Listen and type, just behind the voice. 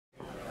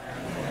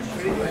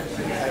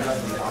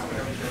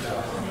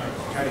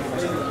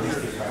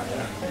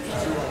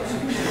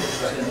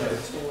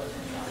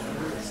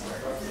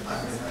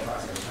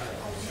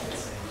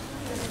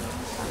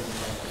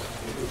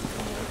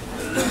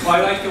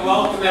I'd like to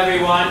welcome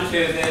everyone to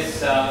this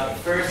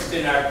first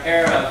in our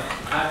pair of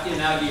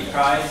Katayanagi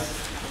Prize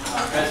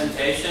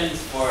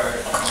presentations for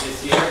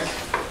this year.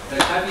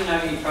 The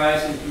Katayanagi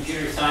Prize in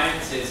Computer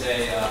Science is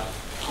a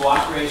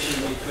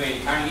cooperation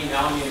between Carnegie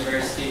Mellon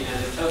University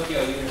and the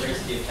Tokyo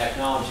University of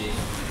Technology,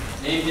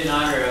 named in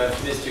honor of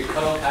Mr.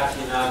 Ko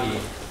Katayanagi,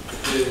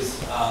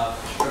 who's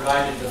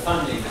provided the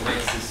funding that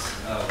makes this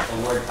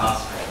award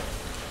possible.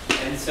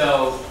 And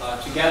so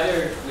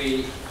together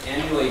we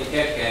annually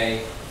pick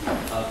a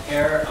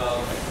pair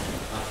of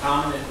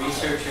prominent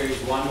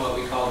researchers, one what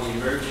we call the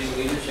Emerging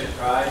Leadership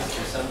Prize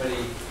for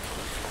somebody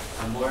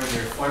more in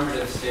their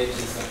formative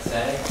stages, let's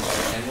say,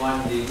 and one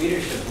the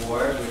Leadership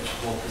Award, which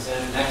we'll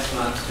present next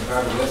month to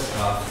Barbara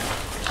Wiskoff.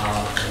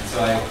 And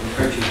so I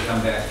encourage you to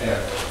come back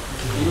there.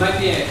 You might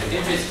be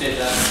interested,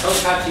 Ko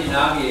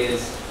Katayanagi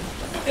is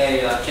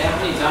a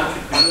Japanese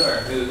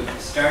entrepreneur who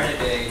started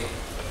a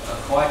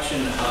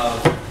collection of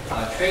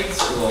trade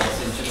schools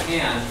in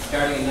Japan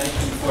starting in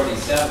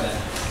 1947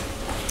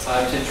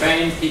 to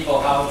train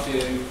people how to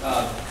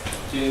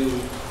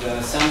do the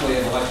assembly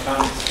of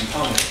electronics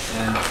components.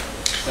 And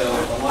so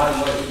a lot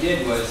of what he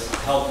did was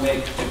help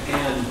make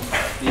Japan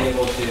be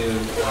able to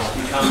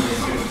become the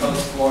sort of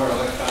post-war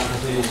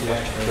electronics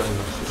manufacturer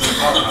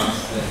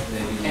powerhouse that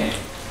they became.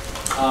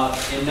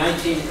 In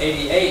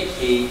 1988,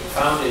 he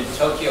founded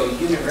Tokyo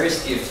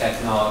University of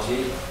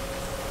Technology,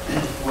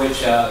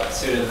 which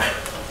sort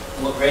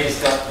of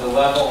raised up the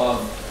level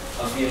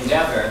of the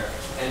endeavor.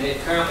 And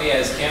it currently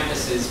has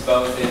campuses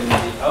both in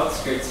the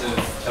outskirts of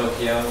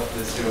Tokyo,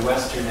 the sort of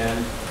western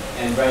end,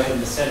 and right in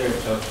the center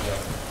of Tokyo,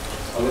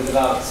 with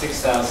about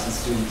 6,000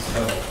 students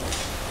total.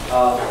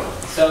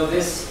 So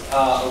this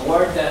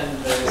award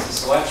then, there's a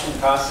selection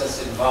process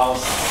that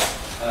involves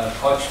a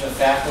collection of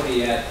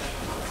faculty at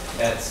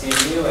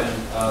CMU and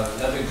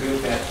another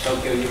group at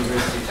Tokyo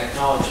University of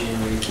Technology,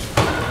 and we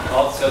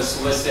also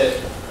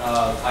solicit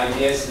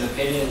ideas and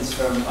opinions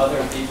from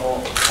other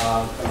people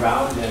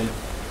around and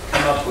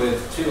come up with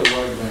 2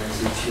 award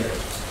winners each year.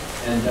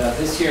 And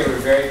this year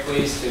we're very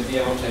pleased to be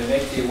able to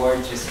make the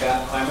award to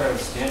Scott Klemmer of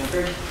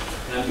Stanford.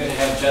 And I'm going to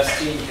have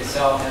Justine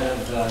Cassell, head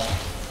of the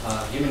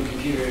Human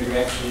Computer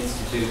Interaction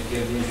Institute,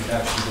 give the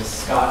introduction to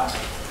Scott.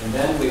 And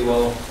then we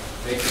will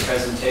make the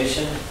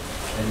presentation,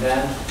 and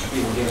then he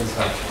will give his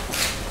lecture.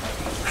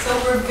 So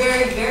we're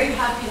very, very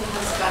happy to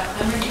have Scott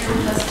Klemmer here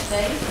with us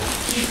today.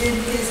 He did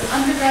his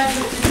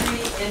undergraduate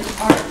degree in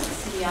art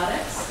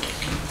semiotics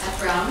at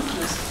Brown,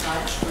 no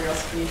surprise, where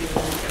else can you do an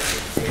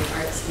undergraduate degree in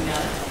art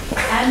semiotics,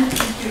 and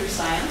computer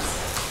science.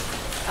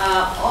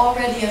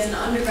 Already as an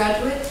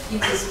undergraduate, he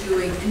was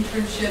doing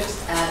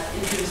internships at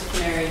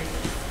interdisciplinary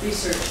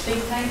research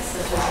think tanks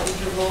such as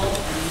Interval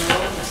and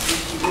NOAA, the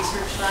CT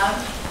Research Lab.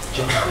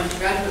 He went to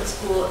graduate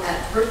school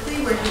at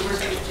Berkeley, where he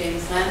worked with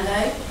James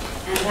Landay,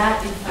 and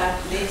that, in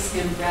fact, makes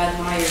him Brad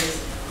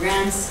Meyer's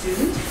grand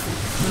student,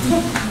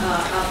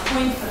 a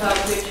point about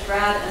which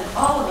Brad and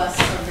all of us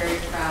are very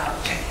proud.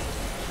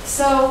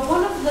 So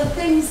one of the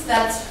things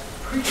that's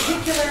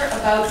particular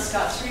about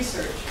Scott's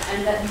research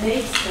and that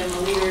makes him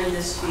a leader in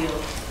this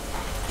field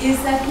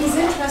is that he's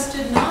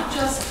interested not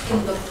just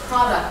in the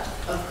product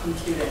of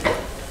computing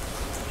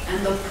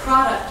and the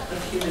product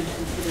of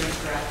human-computer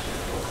interaction,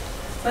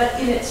 but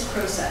in its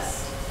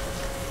process.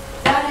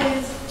 That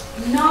is,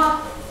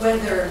 not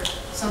whether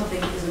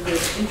something is a good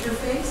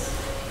interface,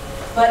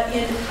 but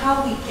in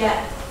how we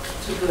get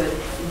to good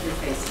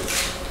interfaces.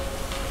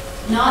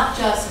 Not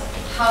just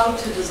how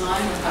to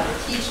design or how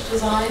to teach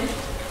design,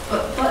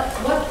 but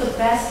what the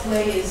best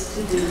way is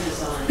to do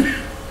design.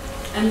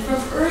 And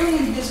from early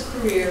in his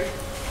career,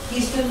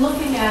 he's been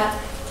looking at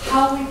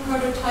how we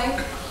prototype,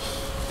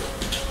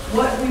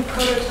 what we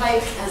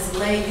prototype as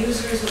lay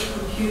users of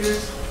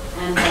computers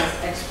and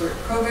as expert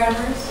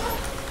programmers,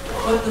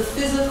 what the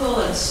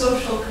physical and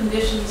social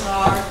conditions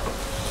are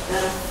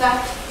that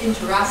affect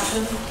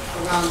interaction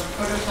around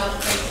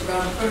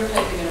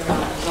prototyping and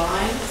around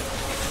design,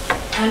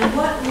 and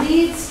what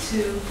leads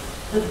to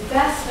the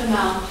best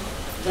amount,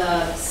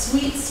 the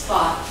sweet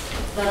spot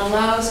that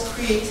allows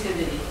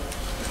creativity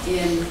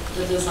in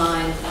the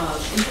design of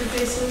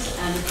interfaces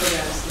and the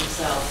programs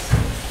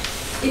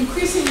themselves.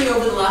 Increasingly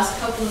over the last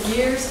couple of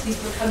years, he's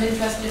become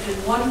interested in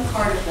one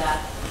part of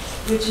that,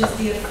 which is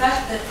the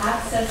effect that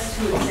access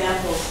to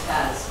examples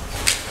has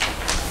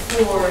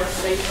for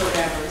lay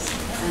programmers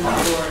and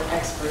for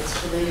experts,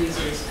 for lay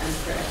users and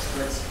for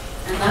experts.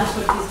 And that's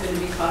what he's going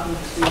to be talking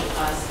to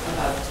us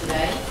about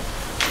today,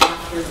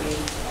 after we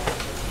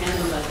hand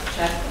him a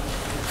check and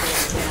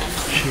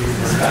shake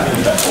his hand.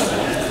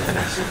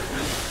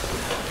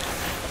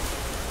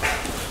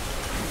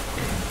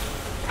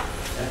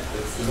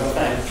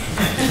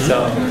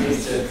 So I'm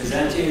pleased to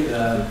present you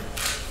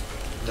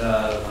the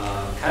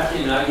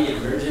Katayanagi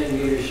Emerging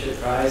Leadership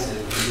Prize in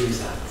Computer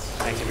Science.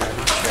 Thank you very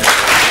much.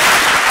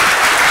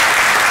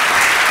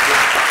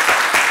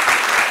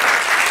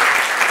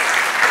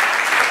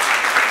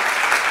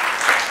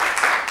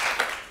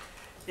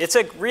 It's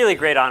a really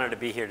great honor to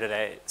be here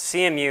today.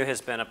 CMU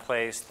has been a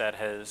place that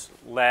has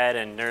led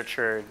and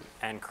nurtured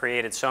and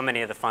created so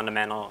many of the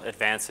fundamental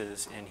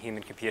advances in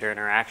human-computer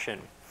interaction.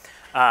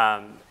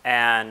 The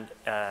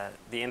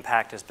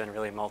impact has been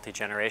really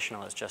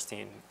multi-generational, as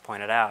Justine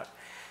pointed out.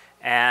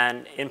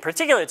 And in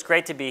particular, it's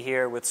great to be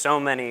here with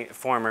so many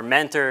former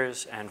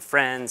mentors and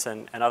friends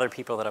and other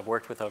people that I've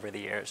worked with over the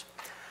years.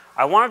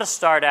 I wanted to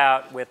start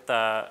out with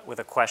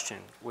a question,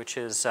 which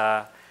is,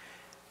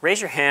 raise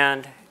your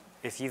hand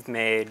if you've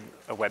made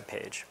a web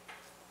page.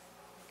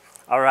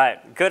 All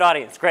right, good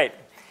audience, great.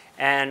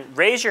 And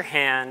raise your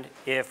hand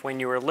if when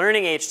you were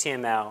learning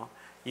HTML,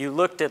 you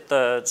looked at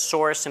the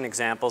source and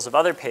examples of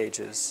other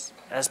pages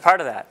as part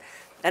of that.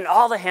 And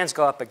all the hands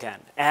go up again.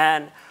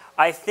 And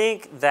I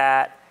think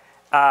that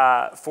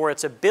for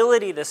its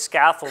ability to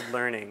scaffold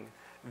learning,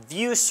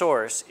 View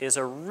Source is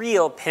a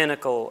real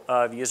pinnacle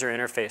of user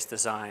interface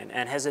design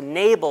and has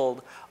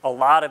enabled a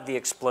lot of the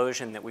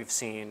explosion that we've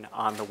seen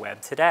on the web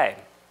today.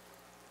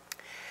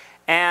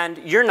 And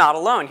you're not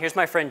alone. Here's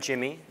my friend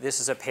Jimmy. This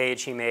is a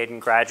page he made in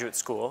graduate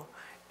school.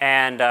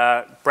 And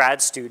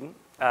Brad's student,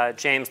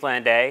 James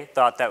Landay,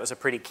 thought that was a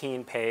pretty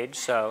keen page,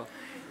 so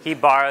he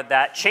borrowed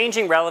that,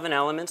 changing relevant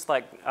elements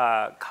like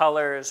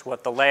colors,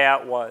 what the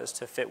layout was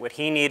to fit what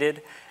he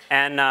needed.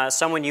 And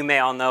someone you may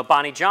all know,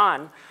 Bonnie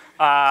John,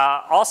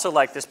 also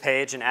liked this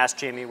page and asked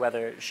Jamie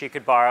whether she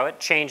could borrow it,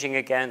 changing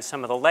again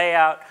some of the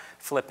layout,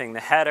 flipping the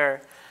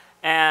header.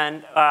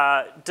 And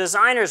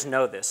designers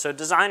know this. So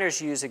designers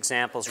use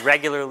examples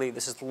regularly.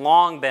 This has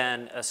long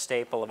been a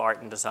staple of art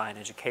and design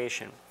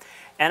education.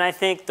 And I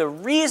think the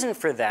reason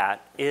for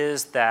that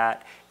is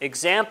that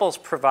examples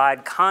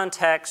provide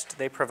context,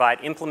 they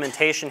provide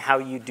implementation, how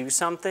you do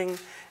something,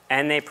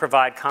 and they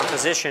provide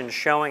composition,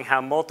 showing how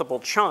multiple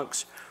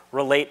chunks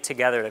relate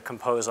together to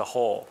compose a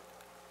whole.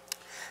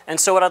 And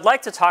so what I'd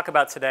like to talk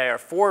about today are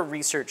 4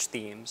 research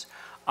themes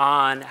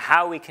on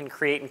how we can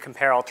create and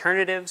compare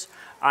alternatives,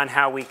 on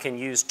how we can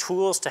use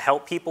tools to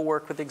help people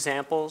work with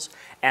examples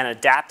and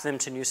adapt them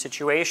to new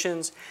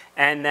situations.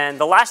 And then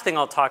the last thing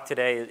I'll talk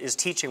today is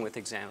teaching with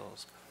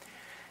examples.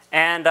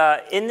 And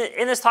in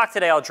this talk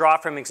today, I'll draw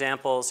from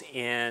examples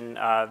in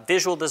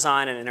visual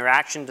design and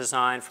interaction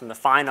design, from the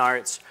fine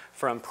arts,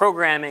 from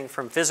programming,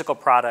 from physical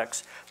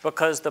products,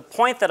 because the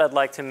point that I'd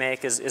like to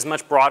make is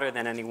much broader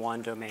than any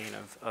one domain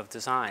of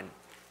design.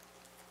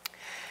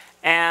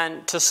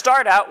 And to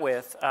start out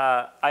with,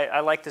 I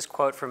like this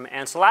quote from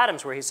Ansel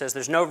Adams where he says,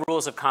 "There's no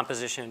rules of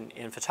composition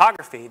in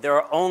photography. There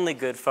are only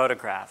good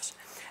photographs."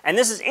 And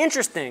this is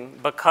interesting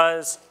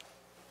because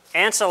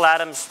Ansel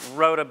Adams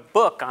wrote a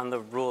book on the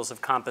rules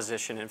of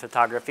composition in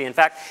photography. In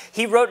fact,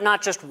 he wrote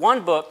not just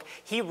one book,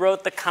 he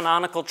wrote the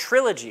canonical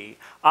trilogy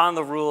on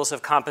the rules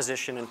of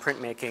composition and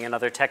printmaking and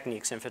other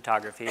techniques in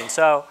photography. And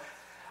so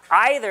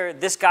either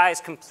this guy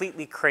is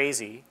completely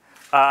crazy,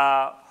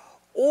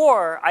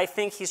 or I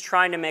think he's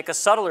trying to make a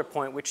subtler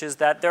point, which is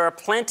that there are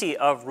plenty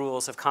of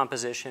rules of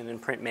composition and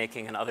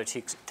printmaking and other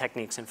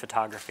techniques in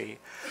photography,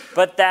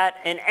 but that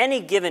in any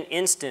given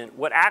instant,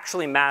 what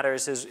actually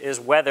matters is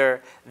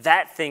whether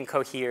that thing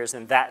coheres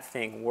and that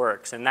thing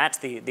works, and that's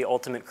the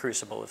ultimate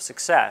crucible of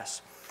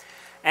success.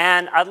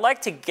 And I'd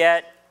like to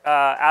get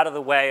out of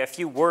the way a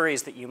few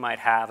worries that you might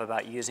have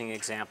about using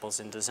examples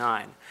in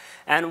design.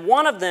 And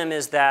one of them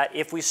is that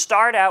if we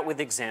start out with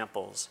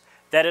examples,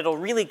 that it'll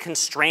really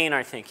constrain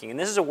our thinking. And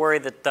this is a worry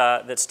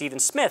that Stephen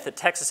Smith at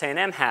Texas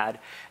A&M had.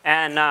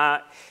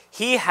 And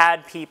he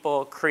had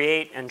people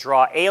create and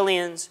draw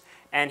aliens,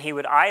 and he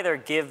would either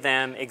give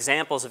them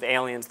examples of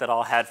aliens that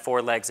all had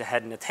 4 legs, a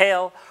head, and a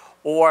tail,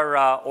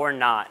 or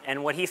not.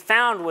 And what he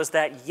found was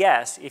that,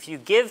 yes, if you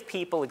give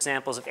people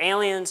examples of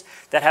aliens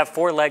that have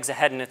 4 legs, a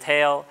head, and a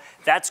tail,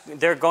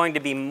 they're going to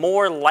be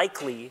more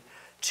likely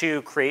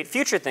to create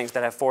future things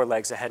that have 4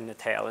 legs, a head, and a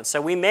tail. And so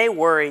we may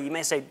worry, you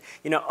may say,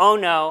 oh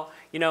no,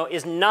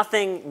 is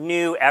nothing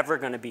new ever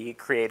going to be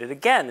created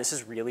again? This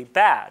is really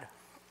bad.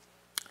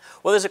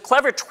 Well, there's a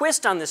clever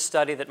twist on this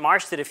study that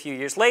Marsh did a few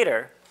years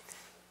later.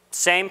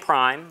 Same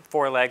prime,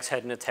 4 legs,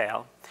 head, and a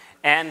tail.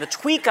 And the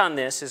tweak on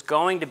this is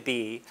going to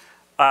be,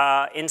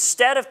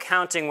 instead of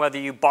counting whether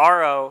you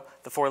borrow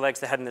the 4 legs,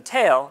 the head, and the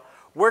tail,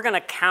 we're going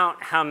to count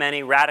how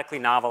many radically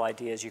novel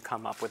ideas you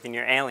come up with in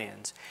your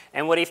aliens.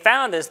 And what he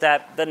found is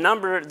that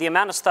the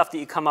amount of stuff that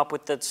you come up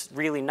with that's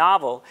really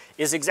novel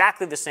is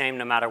exactly the same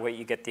no matter what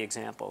you get the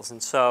examples.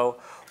 And so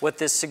what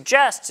this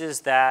suggests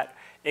is that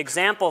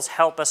examples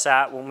help us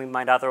out when we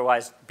might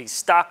otherwise be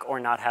stuck or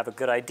not have a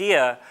good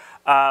idea,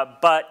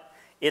 but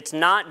it's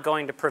not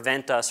going to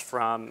prevent us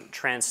from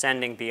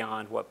transcending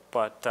beyond what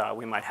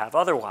we might have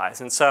otherwise.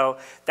 And so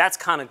that's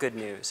kind of good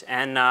news.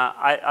 And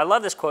I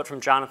love this quote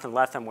from Jonathan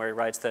Lethem where he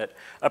writes that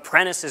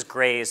apprentices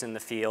graze in the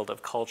field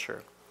of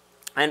culture.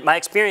 And my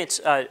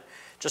experience,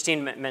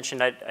 Justine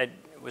mentioned I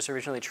was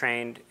originally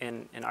trained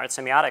in art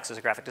semiotics as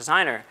a graphic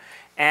designer.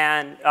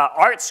 And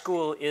art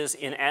school is,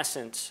 in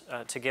essence,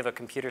 to give a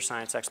computer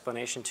science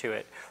explanation to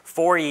it,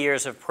 4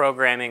 years of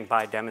programming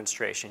by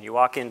demonstration. You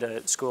walk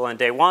into school on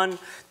day 1,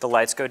 the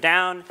lights go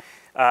down,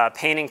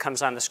 painting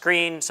comes on the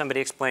screen, somebody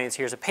explains,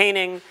 here's a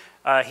painting,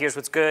 Here's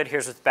what's good,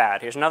 here's what's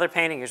bad. Here's another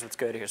painting, here's what's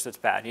good, here's what's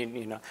bad.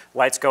 You know,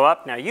 lights go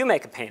up, now you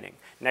make a painting.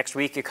 Next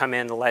week you come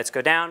in, the lights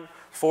go down,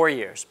 4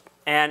 years.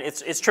 And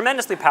it's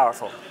tremendously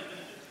powerful.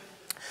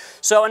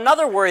 So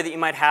another worry that you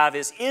might have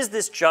is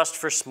this just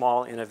for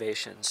small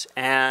innovations?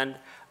 And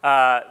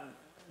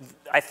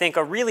I think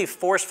a really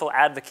forceful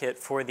advocate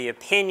for the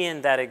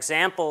opinion that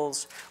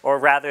examples, or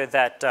rather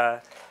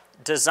that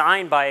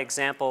design by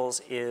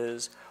examples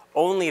is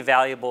only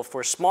valuable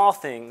for small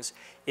things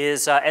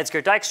is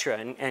Edsger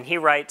Dijkstra. And he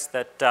writes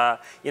that,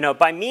 you know,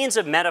 by means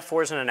of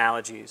metaphors and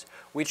analogies,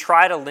 we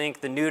try to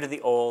link the new to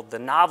the old, the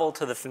novel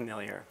to the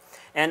familiar.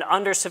 And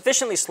under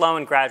sufficiently slow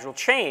and gradual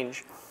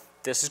change,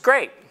 this is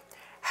great.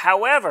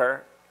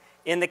 However,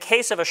 in the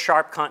case of a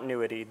sharp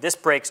continuity, this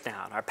breaks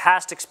down. Our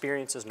past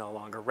experience is no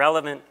longer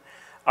relevant.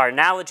 Our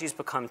analogies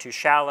become too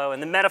shallow,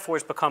 and the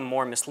metaphors become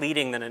more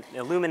misleading than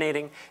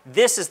illuminating.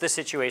 This is the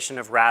situation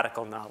of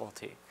radical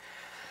novelty.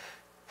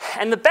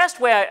 And the best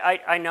way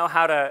I know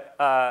how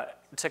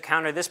to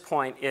counter this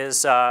point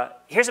is,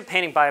 here's a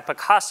painting by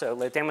Picasso,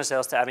 Les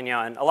Demoiselles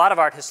d'Avignon. And a lot of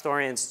art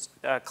historians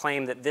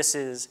claim that this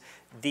is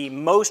the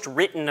most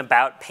written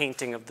about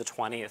painting of the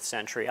 20th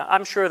century.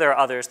 I'm sure there are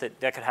others that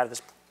could have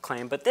this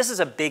claim, but this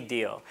is a big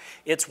deal.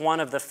 It's one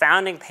of the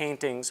founding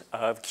paintings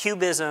of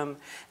Cubism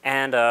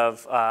and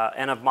of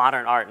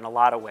modern art in a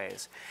lot of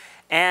ways.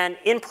 And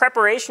in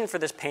preparation for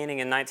this painting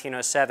in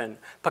 1907,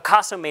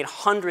 Picasso made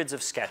hundreds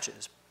of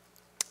sketches.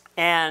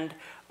 And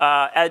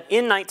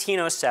in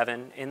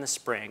 1907, in the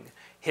spring,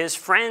 his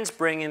friends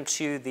bring him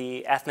to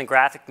the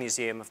Ethnographic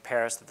Museum of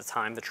Paris at the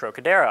time, the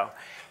Trocadero.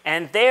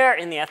 And there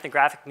in the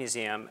Ethnographic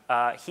Museum,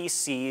 he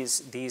sees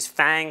these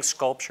Fang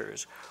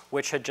sculptures,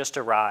 which had just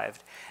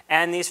arrived.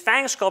 And these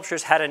Fang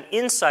sculptures had an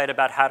insight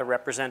about how to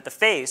represent the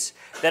face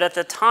that at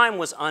the time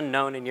was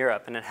unknown in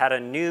Europe, and it had a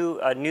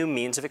new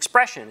means of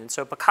expression. And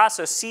so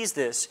Picasso sees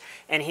this,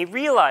 and he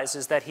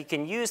realizes that he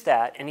can use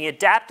that, and he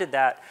adapted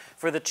that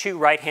for the two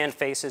right-hand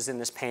faces in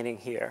this painting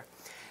here.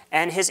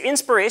 And his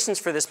inspirations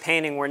for this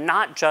painting were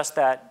not just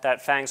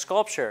that Fang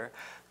sculpture.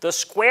 The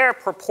square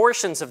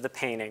proportions of the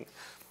painting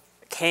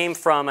came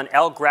from an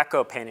El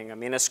Greco painting. I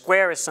mean, a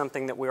square is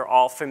something that we're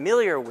all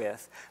familiar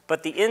with,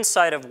 but the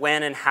insight of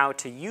when and how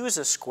to use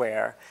a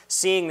square,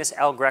 seeing this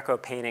El Greco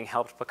painting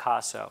helped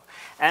Picasso.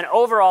 And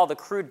overall, the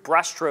crude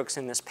brushstrokes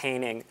in this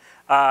painting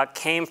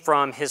came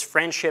from his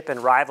friendship and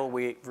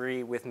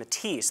rivalry with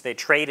Matisse. They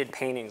traded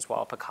paintings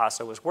while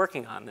Picasso was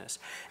working on this.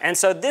 And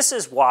so this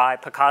is why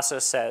Picasso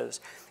says,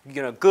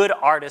 you know, good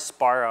artists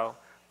borrow,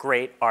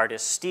 great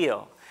artists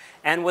steal.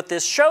 And what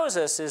this shows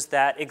us is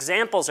that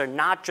examples are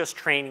not just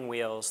training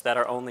wheels that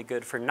are only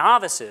good for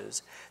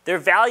novices. They're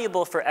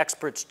valuable for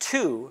experts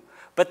too,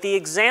 but the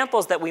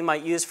examples that we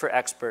might use for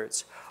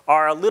experts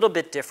are a little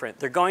bit different.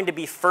 They're going to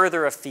be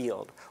further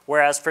afield,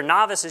 whereas for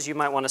novices you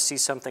might want to see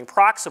something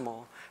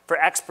proximal. For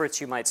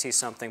experts you might see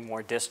something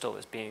more distal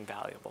as being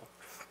valuable.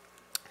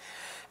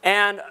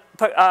 And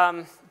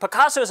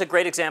Picasso is a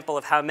great example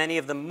of how many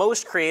of the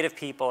most creative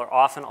people are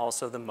often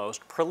also the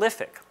most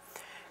prolific.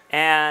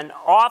 And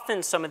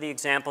often some of the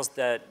examples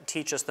that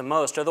teach us the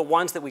most are the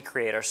ones that we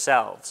create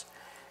ourselves.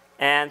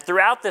 And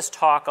throughout this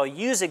talk, I'll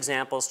use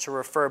examples to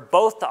refer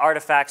both to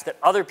artifacts that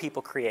other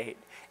people create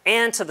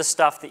and to the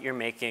stuff that you're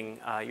making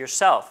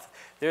yourself.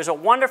 There's a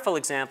wonderful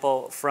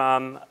example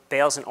from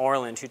Bales and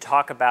Orland who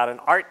talk about an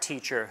art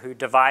teacher who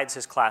divides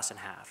his class in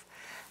half.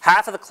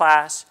 Half of the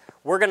class,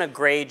 we're going to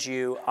grade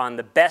you on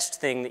the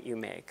best thing that you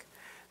make.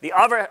 The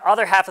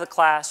other half of the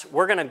class,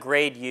 we're going to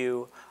grade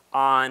you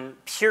on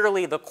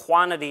purely the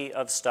quantity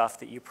of stuff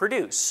that you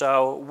produce.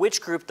 So which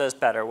group does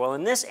better? Well,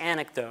 in this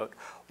anecdote,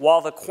 while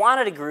the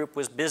quantity group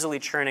was busily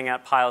churning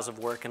out piles of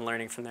work and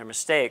learning from their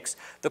mistakes,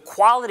 the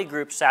quality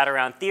group sat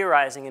around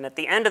theorizing and at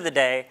the end of the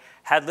day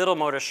had little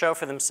more to show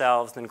for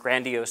themselves than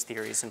grandiose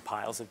theories and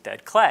piles of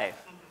dead clay.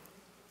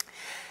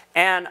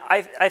 And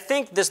I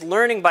think this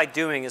learning by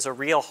doing is a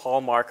real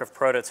hallmark of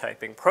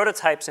prototyping.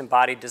 Prototypes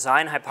embody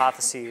design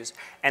hypotheses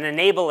and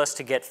enable us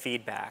to get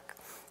feedback.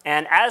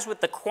 And as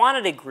with the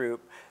quantity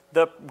group,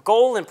 the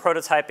goal in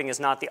prototyping is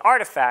not the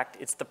artifact,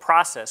 it's the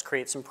process.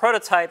 Create some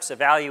prototypes,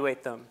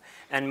 evaluate them,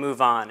 and move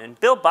on. And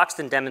Bill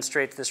Buxton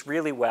demonstrates this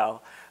really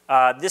well.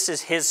 This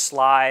is his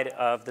slide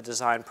of the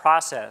design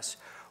process,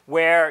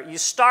 where you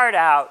start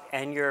out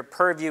and your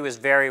purview is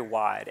very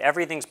wide.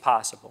 Everything's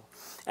possible.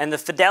 And the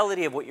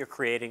fidelity of what you're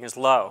creating is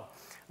low.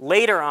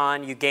 Later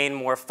on, you gain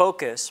more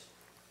focus,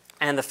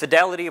 and the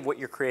fidelity of what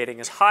you're creating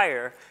is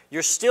higher.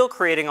 You're still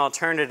creating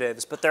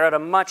alternatives, but they're at a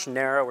much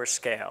narrower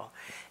scale.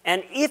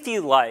 And if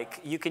you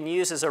like, you can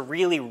use as a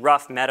really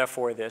rough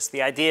metaphor this,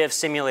 the idea of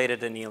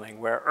simulated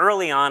annealing, where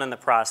early on in the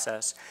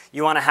process,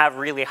 you want to have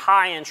really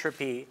high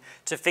entropy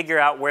to figure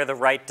out where the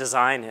right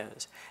design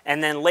is.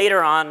 And then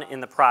later on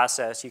in the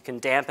process, you can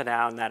dampen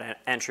down that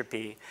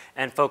entropy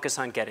and focus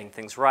on getting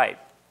things right.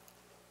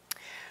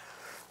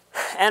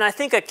 And I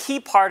think a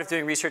key part of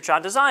doing research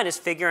on design is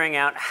figuring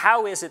out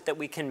how is it that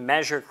we can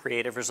measure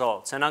creative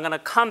results. And I'm going to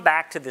come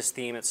back to this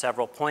theme at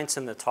several points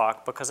in the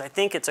talk because I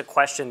think it's a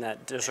question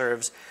that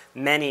deserves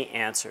many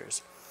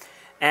answers.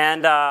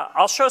 And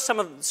I'll show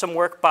some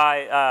work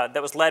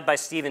that was led by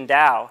Stephen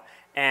Dow.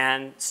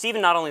 And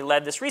Stephen not only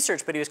led this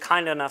research, but he was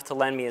kind enough to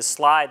lend me his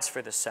slides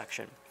for this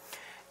section.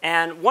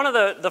 And one of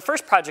the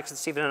first projects that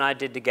Stephen and I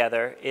did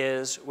together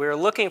is we were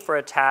looking for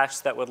a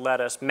task that would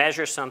let us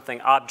measure something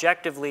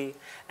objectively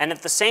and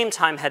at the same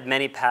time had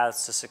many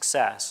paths to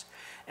success.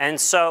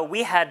 And so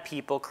we had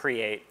people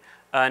create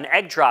an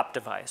egg drop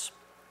device.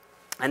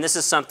 And this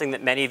is something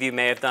that many of you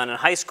may have done in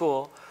high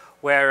school,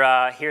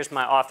 where here's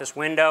my office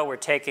window. We're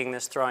taking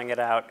this, throwing it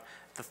out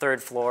the 3rd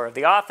floor of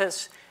the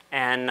office,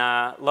 and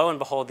lo and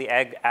behold, the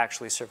egg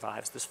actually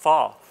survives this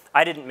fall.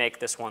 I didn't make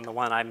this one. The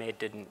one I made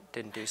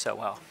didn't do so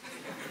well.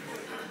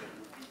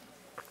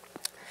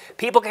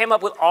 People came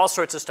up with all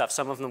sorts of stuff.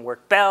 Some of them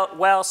worked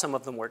well, some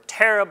of them worked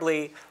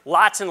terribly,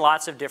 lots and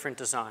lots of different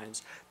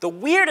designs. The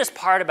weirdest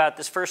part about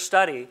this first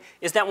study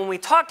is that when we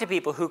talked to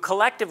people who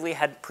collectively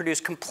had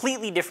produced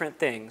completely different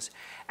things,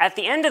 at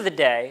the end of the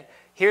day,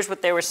 here's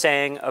what they were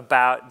saying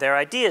about their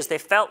ideas. They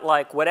felt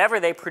like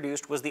whatever they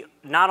produced was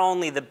not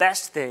only the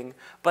best thing,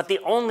 but the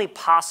only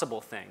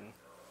possible thing.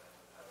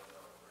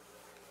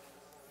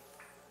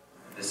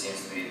 This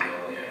seems to be the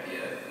only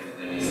idea.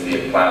 There needs to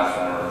be a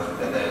platform,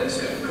 and then it's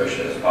as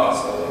cushion as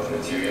possible with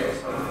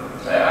materials.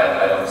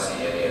 I don't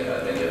see any of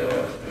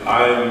it.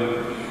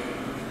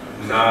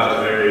 I'm not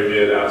a very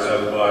good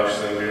outside the box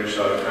thinker,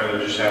 so I kind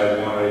of just had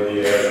one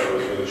idea and I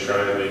was going to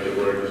try and make it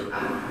work. I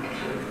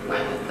kind of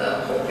went with the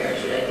whole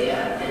parachute idea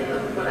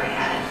and what I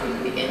had from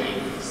the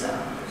beginning, so.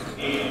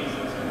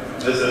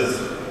 This is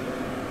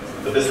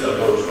the best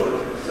approach for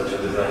such a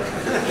design.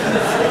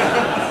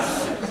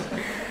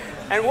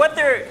 And what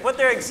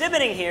they're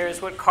exhibiting here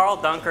is what Carl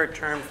Duncker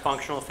termed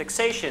functional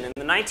fixation. In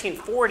the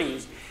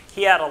 1940s,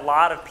 he had a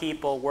lot of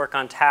people work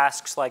on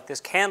tasks like this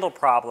candle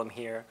problem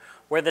here,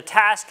 where the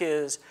task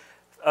is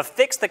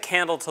affix the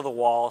candle to the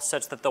wall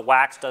such that the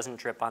wax doesn't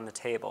drip on the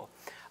table.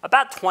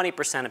 About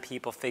 20% of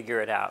people figure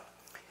it out.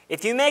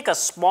 If you make a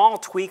small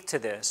tweak to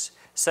this,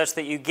 such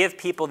that you give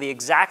people the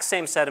exact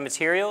same set of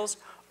materials,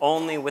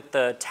 only with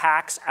the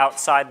tacks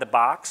outside the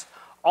box,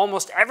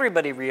 almost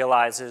everybody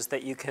realizes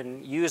that you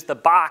can use the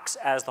box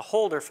as the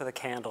holder for the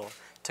candle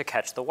to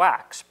catch the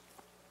wax.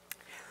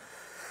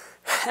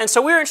 And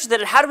so we were interested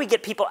in how do we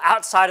get people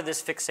outside of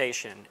this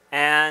fixation.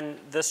 And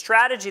the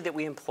strategy that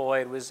we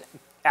employed was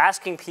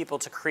asking people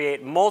to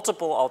create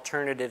multiple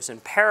alternatives in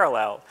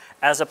parallel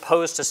as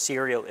opposed to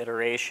serial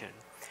iteration.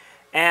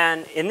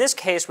 And in this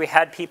case, we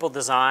had people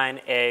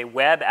design a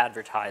web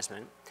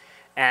advertisement.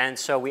 And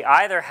so we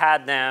either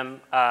had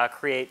them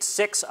create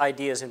 6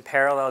 ideas in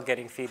parallel,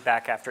 getting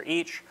feedback after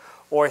each,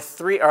 or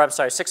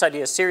 6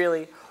 ideas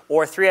serially,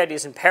 or 3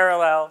 ideas in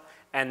parallel,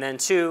 and then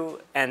 2,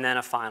 and then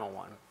a final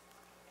one.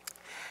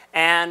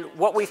 And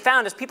what we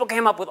found is people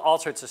came up with all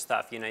sorts of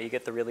stuff. You know, you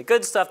get the really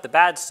good stuff, the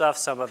bad stuff,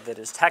 some of it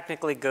is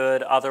technically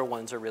good, other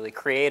ones are really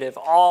creative,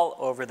 all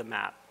over the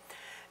map.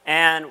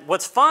 And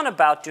what's fun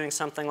about doing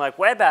something like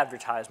web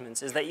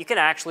advertisements is that you can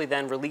actually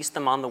then release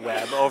them on the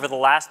web. Over the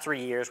last 3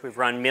 years, we've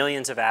run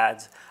millions of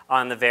ads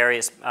on the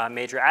various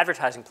major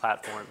advertising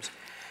platforms.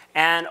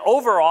 And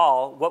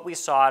overall, what we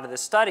saw out of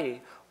this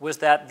study was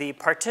that the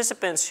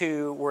participants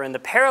who were in the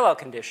parallel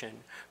condition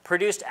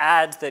produced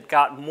ads that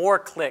got more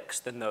clicks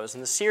than those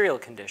in the serial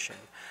condition.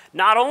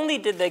 Not only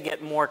did they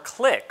get more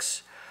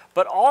clicks,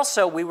 but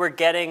also we were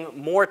getting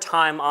more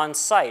time on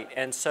site.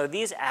 And so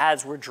these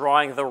ads were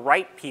drawing the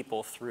right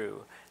people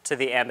through to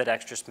the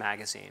Ambidextrous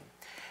magazine.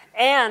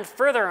 And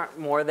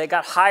furthermore, they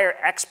got higher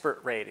expert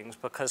ratings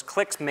because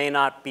clicks may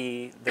not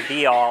be the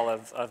be-all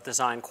of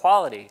design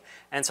quality.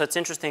 And so it's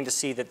interesting to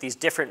see that these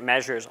different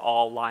measures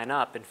all line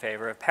up in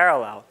favor of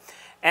parallel.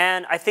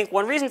 And I think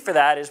one reason for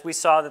that is we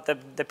saw that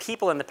the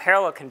people in the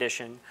parallel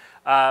condition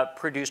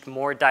produced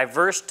more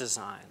diverse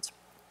designs.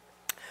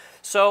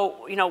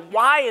 So, you know,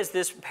 why is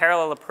this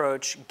parallel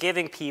approach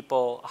giving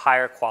people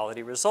higher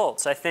quality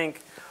results? I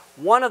think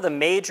one of the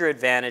major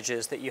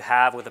advantages that you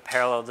have with a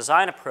parallel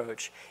design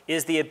approach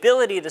is the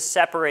ability to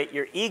separate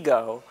your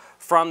ego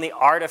from the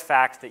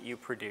artifact that you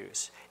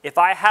produce. If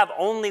I have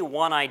only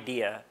one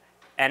idea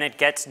and it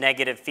gets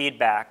negative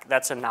feedback,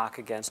 that's a knock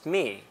against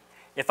me.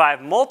 If I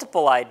have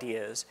multiple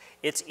ideas,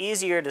 it's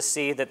easier to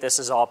see that this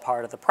is all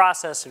part of the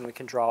process and we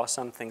can draw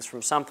some things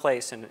from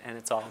someplace and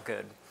it's all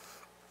good.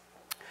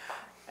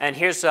 And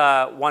here's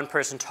one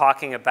person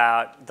talking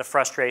about the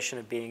frustration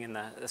of being in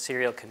the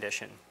serial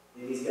condition.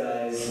 These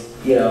guys,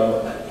 you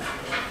know,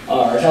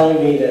 are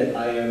telling me that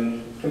I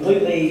am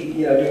completely,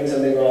 you know, doing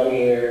something wrong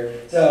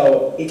here.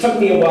 So it took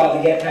me a while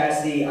to get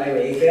past the I'm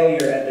a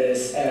failure at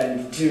this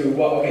and to,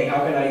 well, okay, how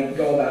can I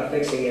go about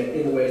fixing it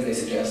in the ways they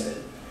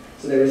suggested?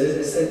 So there was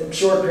a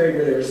short period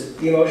where there was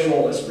the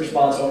emotional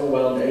response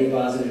overwhelmed any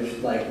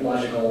positive, like,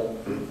 logical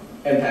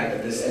impact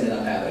that this ended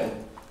up having.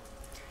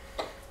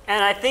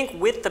 And I think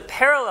with the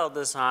parallel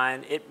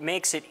design, it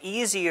makes it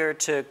easier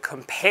to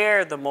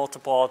compare the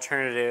multiple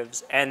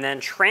alternatives and then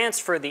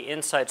transfer the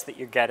insights that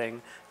you're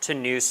getting to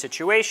new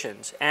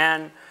situations.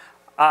 And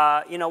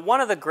you know, one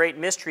of the great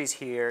mysteries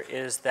here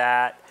is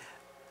that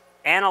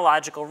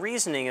analogical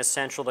reasoning is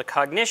central to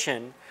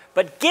cognition.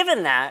 But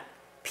given that,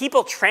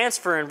 people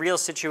transfer in real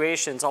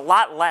situations a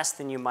lot less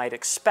than you might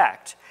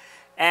expect.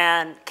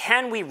 And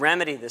can we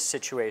remedy this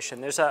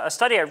situation? There's a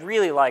study I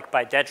really like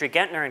by Deidre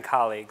Gentner and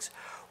colleagues,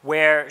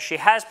 where she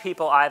has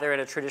people either in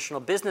a traditional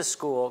business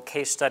school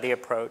case study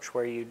approach,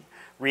 where you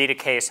read a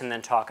case and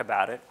then talk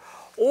about it,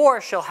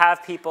 or she'll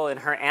have people in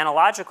her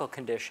analogical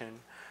condition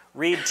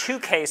read 2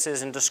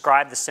 cases and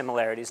describe the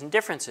similarities and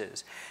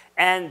differences.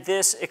 And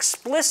this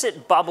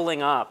explicit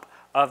bubbling up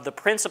of the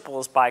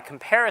principles by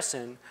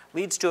comparison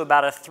leads to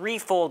about a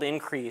 3-fold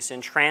increase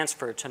in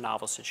transfer to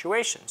novel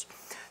situations.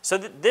 So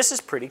this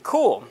is pretty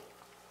cool.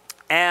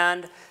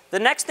 And the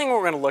next thing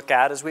we're going to look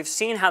at is we've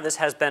seen how this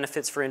has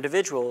benefits for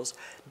individuals.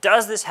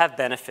 Does this have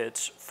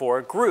benefits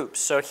for groups?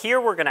 So here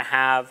we're going to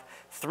have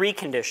 3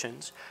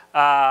 conditions.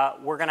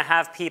 We're going to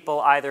have people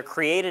either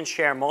create and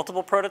share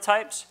multiple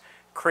prototypes,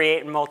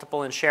 create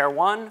multiple and share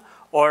one,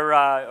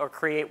 or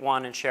create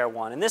one and share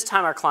one. And this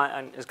time our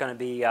client is going to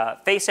be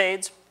face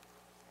aids.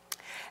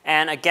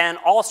 And again,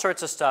 all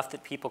sorts of stuff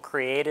that people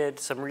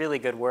created, some really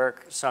good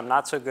work, some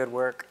not so good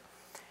work.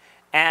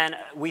 And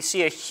we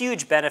see a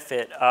huge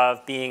benefit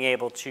of being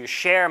able to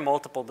share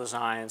multiple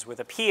designs with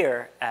a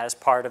peer as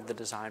part of the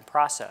design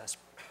process.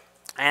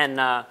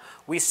 And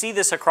we see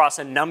this across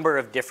a number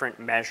of different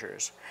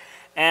measures.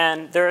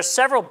 And there are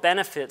several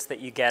benefits that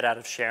you get out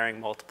of sharing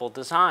multiple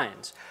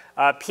designs.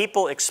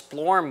 People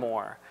explore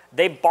more.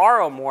 They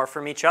borrow more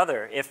from each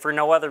other, if for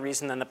no other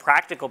reason than the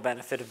practical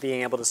benefit of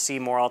being able to see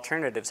more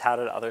alternatives. How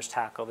did others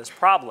tackle this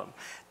problem?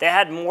 They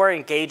had more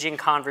engaging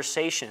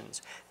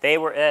conversations. They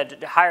were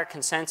at higher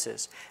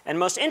consensus. And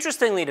most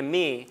interestingly to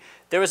me,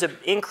 there was an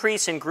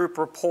increase in group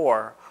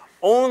rapport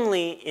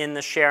only in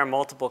the share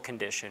multiple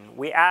condition.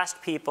 We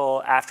asked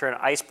people after an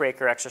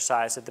icebreaker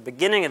exercise at the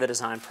beginning of the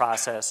design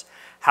process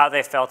how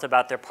they felt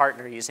about their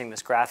partner using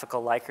this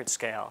graphical Likert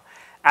scale.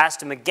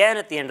 Asked them again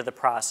at the end of the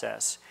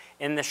process.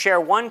 In the share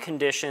one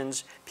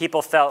conditions,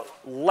 people felt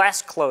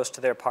less close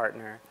to their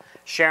partner.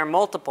 Share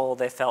multiple,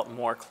 they felt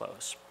more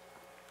close.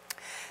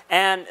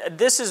 And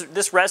this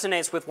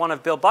resonates with one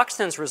of Bill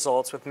Buxton's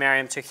results with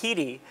Mariam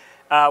Tawhidi,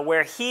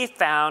 where he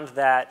found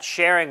that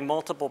sharing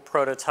multiple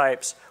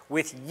prototypes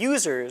with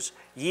users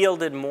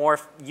yielded more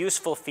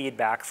useful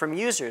feedback from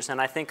users. And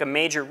I think a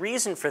major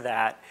reason for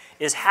that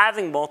is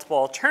having multiple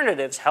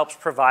alternatives helps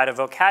provide a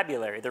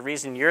vocabulary. The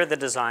reason you're the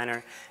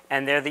designer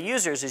and they're the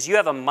users is you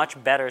have a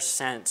much better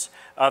sense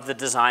of the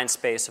design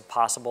space of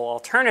possible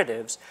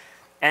alternatives,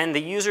 and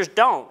the users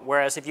don't.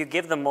 Whereas if you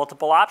give them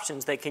multiple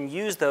options, they can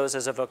use those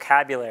as a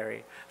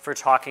vocabulary for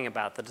talking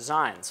about the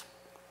designs.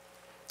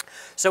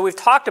 So we've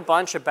talked a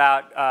bunch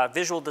about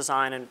visual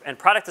design and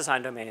product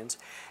design domains,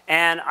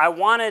 and I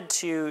wanted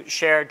to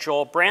share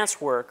Joel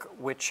Brandt's work,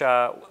 which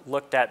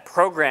looked at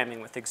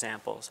programming with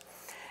examples.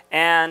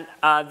 And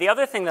the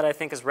other thing that I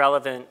think is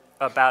relevant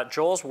about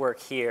Joel's work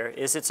here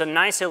is it's a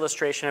nice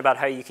illustration about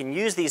how you can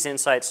use these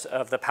insights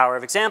of the power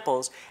of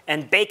examples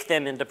and bake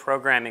them into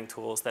programming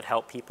tools that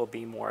help people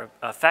be more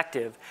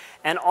effective,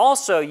 and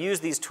also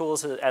use these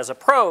tools as a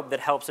probe that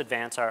helps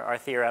advance our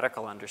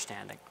theoretical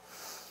understanding.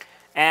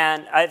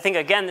 And I think,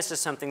 again, this is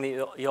something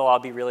that you'll all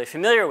be really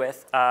familiar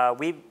with.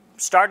 We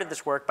started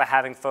this work by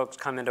having folks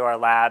come into our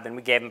lab, and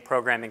we gave them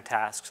programming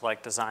tasks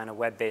like design a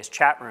web-based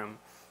chat room.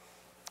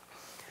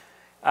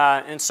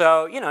 And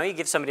so, you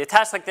give somebody a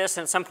task like this,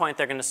 and at some point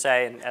they're going to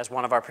say, and as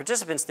one of our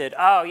participants did,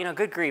 oh,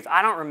 good grief,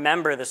 I don't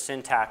remember the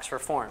syntax for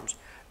forms.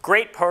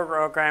 Great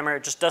programmer,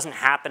 just doesn't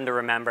happen to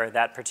remember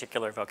that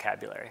particular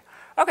vocabulary.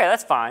 Okay,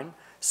 that's fine.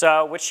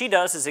 So what she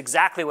does is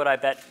exactly what I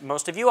bet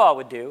most of you all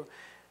would do.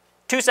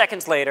 2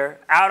 seconds later,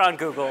 out on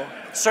Google,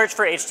 search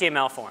for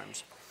HTML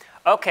forms.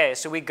 Okay,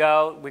 so we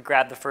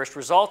grab the first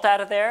result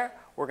out of there.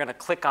 We're going to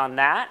click on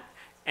that,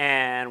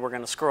 and we're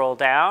going to scroll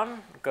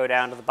down, go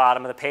down to the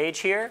bottom of the page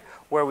here,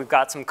 where we've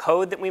got some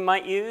code that we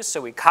might use.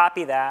 So we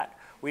copy that,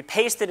 we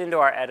paste it into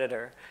our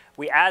editor,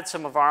 we add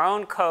some of our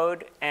own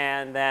code,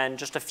 and then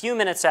just a few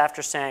minutes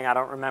after saying, I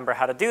don't remember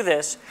how to do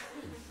this,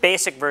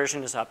 basic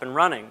version is up and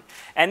running.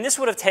 And this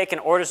would have taken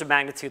orders of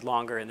magnitude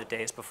longer in the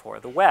days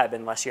before the web,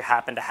 unless you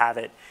happen to have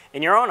it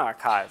in your own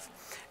archive.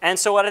 And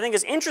so what I think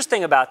is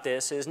interesting about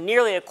this is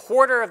nearly a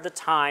quarter of the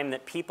time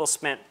that people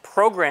spent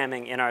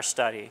programming in our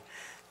study,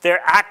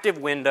 their active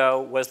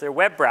window was their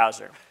web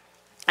browser.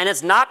 And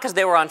it's not because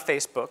they were on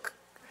Facebook.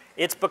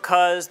 It's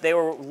because they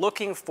were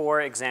looking for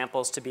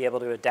examples to be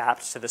able to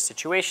adapt to the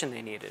situation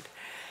they needed.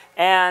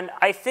 And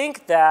I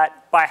think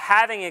that by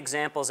having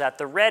examples at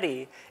the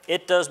ready,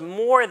 it does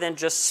more than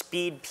just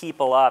speed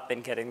people up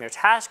in getting their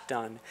task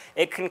done.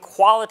 It can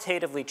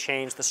qualitatively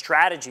change the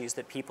strategies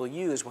that people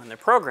use when they're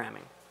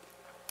programming.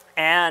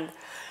 And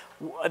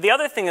the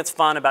other thing that's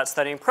fun about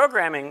studying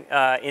programming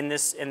in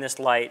this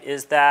light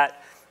is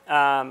that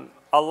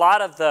a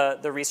lot of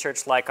the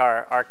research, like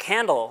our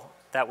candle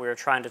that we were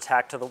trying to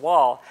tack to the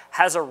wall,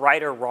 has a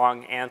right or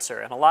wrong answer.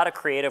 And a lot of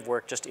creative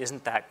work just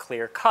isn't that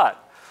clear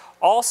cut.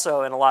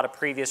 Also, in a lot of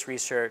previous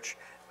research,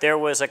 there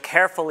was a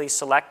carefully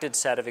selected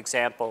set of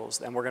examples,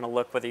 and we're going to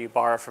look whether you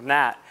borrow from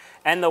that.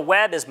 And the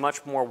web is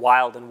much more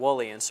wild and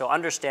woolly, and so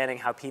understanding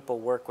how people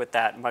work with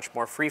that much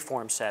more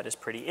free-form set is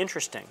pretty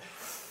interesting.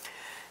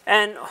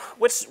 And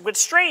what's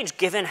strange,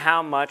 given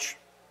how much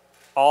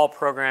all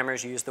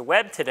programmers use the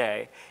web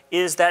today,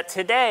 is that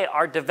today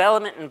our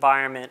development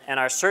environment and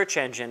our search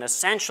engine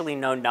essentially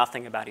know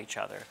nothing about each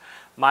other.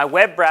 My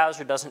web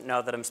browser doesn't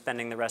know that I'm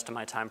spending the rest of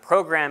my time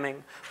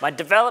programming. My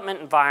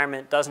development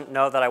environment doesn't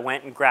know that I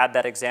went and grabbed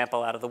that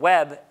example out of the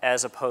web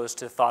as opposed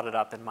to thought it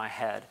up in my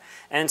head.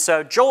 And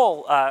so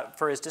Joel,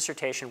 for his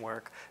dissertation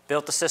work,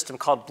 built a system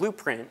called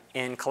Blueprint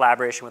in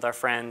collaboration with our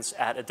friends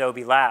at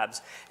Adobe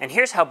Labs. And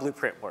here's how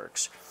Blueprint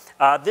works.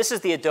 This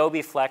is the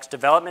Adobe Flex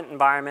development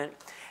environment.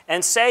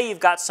 And say you've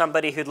got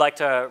somebody who'd like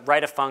to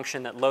write a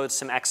function that loads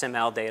some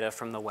XML data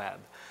from the web.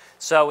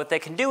 So what they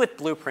can do with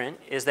Blueprint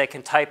is they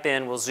can type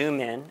in, we'll zoom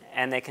in,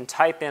 and they can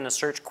type in a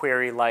search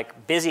query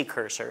like busy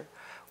cursor.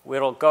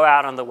 It'll go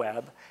out on the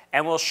web,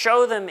 and we'll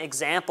show them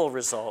example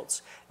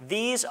results.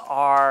 These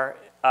are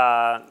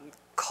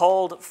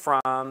culled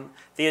from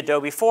the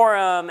Adobe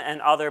Forum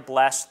and other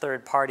blessed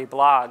third-party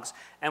blogs.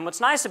 And what's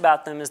nice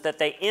about them is that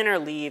they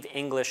interleave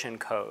English and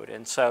code.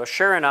 And so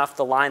sure enough,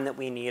 the line that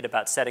we need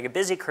about setting a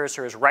busy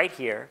cursor is right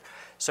here.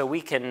 So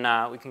we can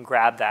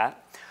grab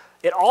that.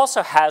 It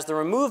also has the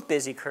remove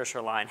busy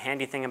cursor line,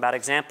 handy thing about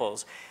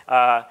examples.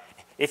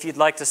 If you'd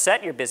like to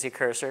set your busy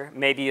cursor,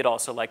 maybe you'd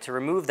also like to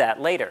remove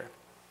that later.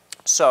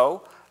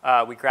 So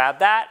we grab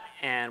that,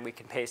 and we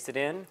can paste it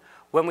in.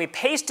 When we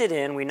paste it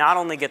in, we not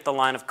only get the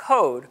line of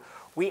code,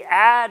 we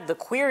add the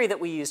query that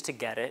we used to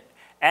get it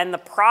and the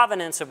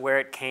provenance of where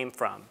it came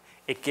from.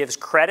 It gives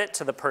credit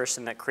to the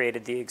person that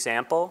created the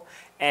example.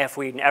 And if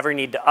we ever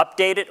need to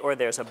update it or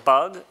there's a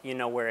bug, you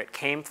know where it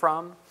came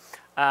from.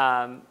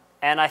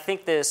 And I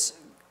think this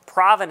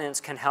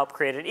provenance can help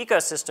create an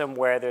ecosystem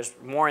where there's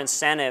more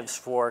incentives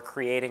for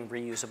creating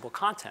reusable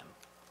content.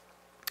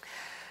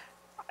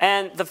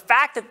 And the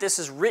fact that this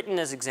is written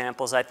as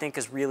examples, I think,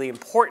 is really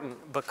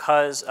important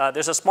because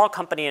there's a small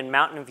company in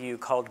Mountain View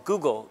called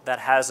Google that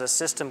has a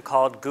system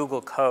called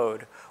Google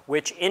Code,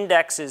 which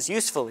indexes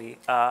usefully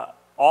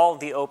all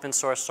the open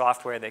source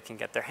software they can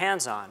get their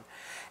hands on.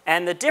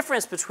 And the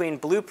difference between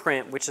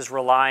Blueprint, which is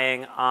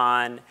relying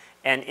on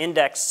an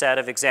indexed set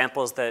of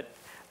examples that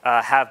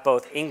have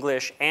both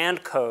English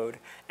and code,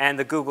 and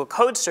the Google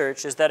Code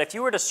search is that if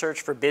you were to search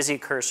for busy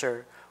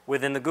cursor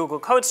within the Google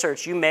Code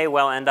search, you may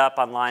well end up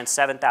on line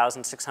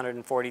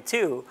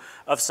 7,642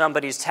 of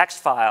somebody's text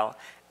file.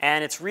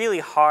 And it's really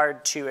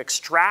hard to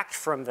extract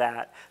from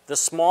that the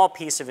small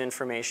piece of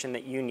information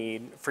that you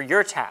need for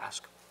your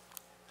task.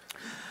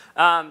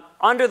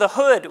 Under the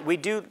hood, we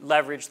do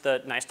leverage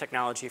the nice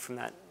technology from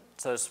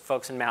those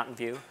folks in Mountain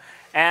View.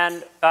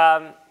 And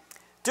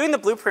doing the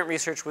Blueprint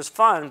research was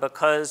fun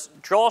because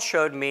Joel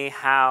showed me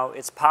how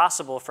it's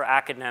possible for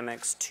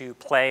academics to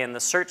play in the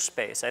search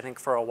space. I think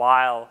for a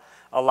while,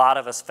 a lot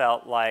of us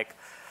felt like,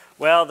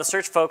 well, the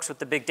search folks with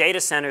the big data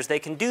centers, they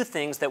can do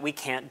things that we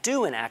can't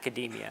do in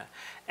academia.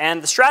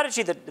 And the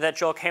strategy that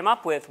Joel came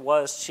up with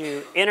was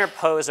to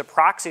interpose a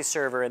proxy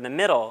server in the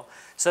middle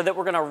so that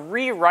we're going to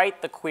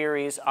rewrite the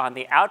queries on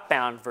the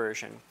outbound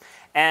version.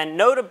 And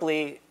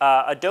notably,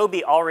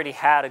 Adobe already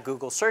had a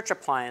Google search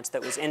appliance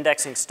that was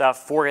indexing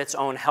stuff for its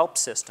own help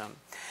system.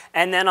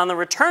 And then on the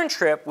return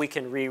trip, we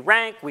can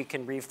re-rank, we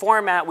can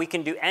reformat, we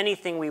can do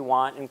anything we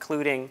want,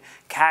 including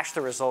cache the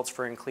results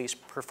for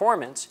increased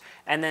performance,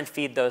 and then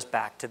feed those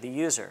back to the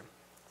user.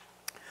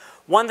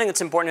 One thing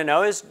that's important to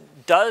know is,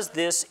 does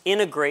this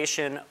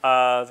integration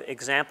of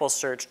example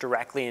search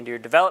directly into your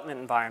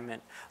development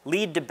environment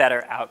lead to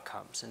better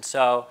outcomes? And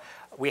so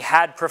we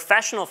had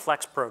professional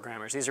Flex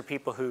programmers, these are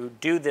people who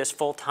do this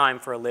full-time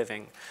for a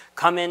living,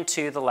 come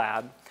into the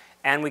lab,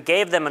 and we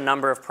gave them a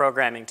number of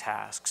programming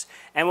tasks.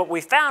 And what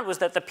we found was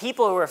that the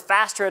people who were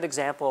faster at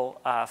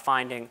example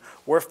finding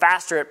were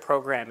faster at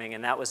programming,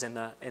 and that was in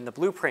the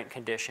Blueprint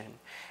condition.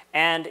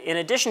 And in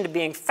addition to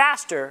being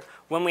faster,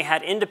 when we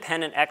had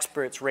independent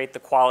experts rate the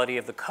quality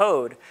of the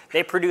code,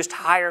 they produced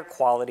higher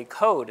quality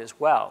code as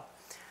well.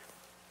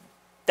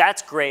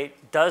 That's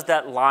great. Does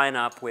that line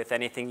up with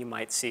anything you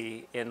might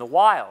see in the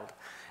wild?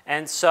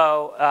 And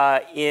so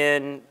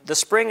in the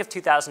spring of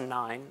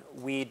 2009,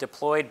 we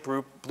deployed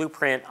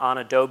Blueprint on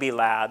Adobe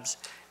Labs.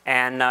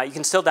 And you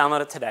can still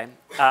download it today.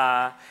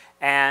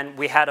 And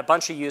we had a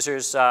bunch of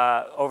users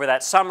over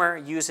that summer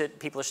use it.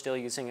 People are still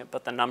using it,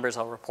 but the numbers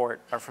I'll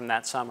report are from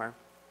that summer.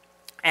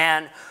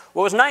 And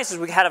what was nice is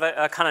we had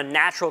a kind of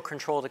natural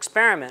controlled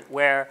experiment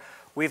where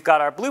we've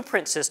got our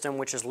Blueprint system,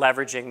 which is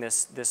leveraging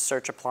this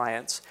search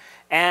appliance,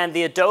 and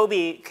the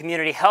Adobe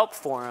Community Help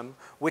Forum,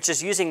 which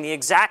is using the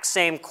exact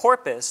same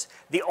corpus.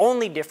 The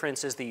only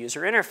difference is the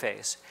user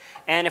interface.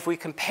 And if we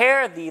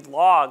compare the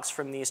logs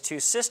from these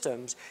two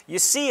systems, you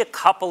see a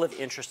couple of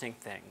interesting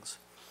things.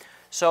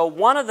 So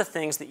one of the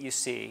things that you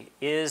see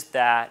is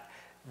that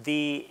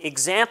the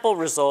example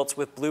results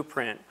with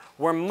Blueprint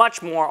were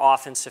much more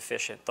often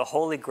sufficient. The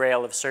holy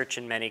grail of search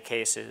in many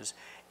cases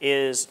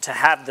is to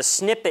have the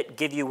snippet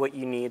give you what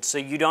you need so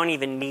you don't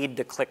even need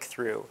to click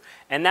through.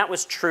 And that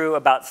was true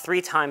about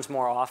 3 times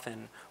more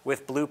often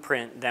with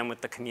Blueprint than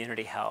with the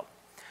community help.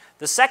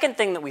 The second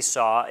thing that we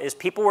saw is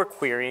people were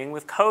querying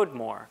with code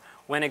more.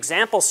 When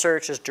example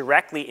search is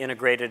directly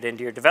integrated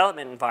into your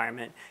development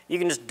environment, you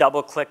can just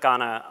double click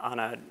on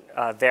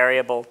a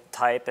variable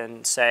type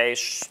and say,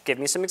 give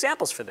me some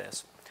examples for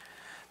this.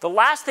 The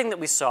last thing that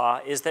we saw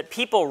is that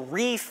people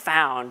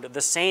re-found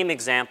the same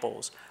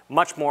examples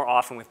much more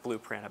often with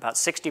Blueprint, about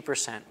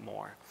 60%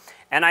 more.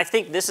 And I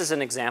think this is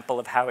an example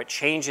of how it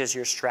changes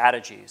your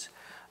strategies.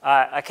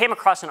 I came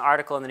across an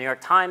article in the New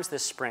York Times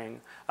this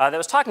spring that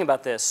was talking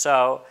about this.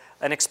 So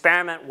an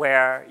experiment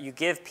where you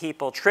give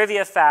people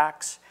trivia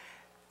facts.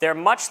 They're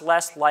much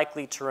less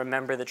likely to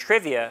remember the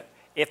trivia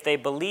if they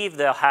believe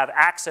they'll have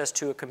access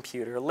to a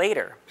computer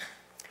later.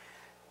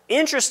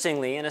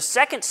 Interestingly, in a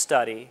second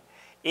study,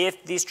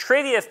 if these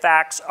trivia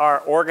facts are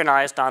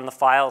organized on the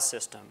file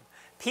system,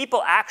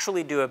 people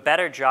actually do a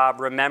better job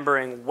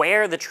remembering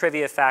where the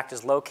trivia fact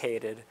is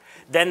located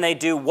than they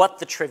do what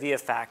the trivia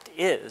fact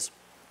is.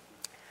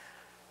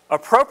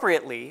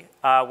 Appropriately,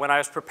 when I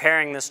was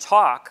preparing this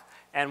talk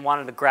and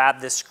wanted to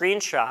grab this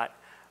screenshot,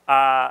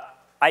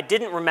 I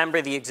didn't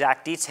remember the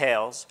exact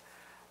details.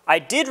 I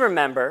did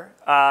remember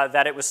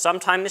that it was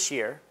sometime this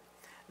year,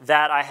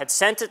 that I had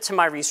sent it to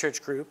my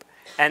research group,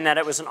 and that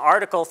it was an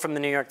article from the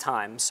New York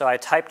Times. So I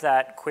typed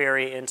that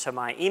query into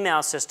my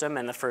email system,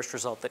 and the first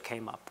result that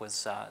came up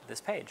was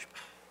this page.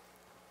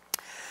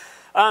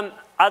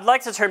 I'd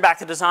like to turn back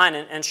to design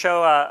and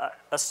show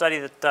a study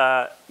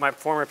that my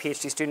former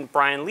PhD student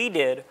Brian Lee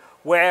did,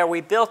 where we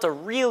built a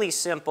really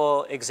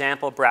simple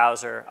example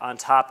browser on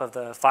top of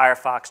the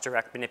Firefox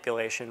direct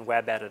manipulation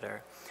web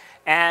editor.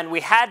 And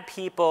we had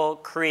people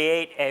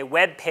create a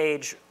web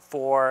page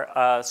for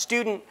a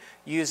student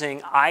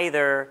using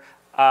either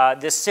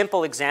this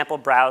simple example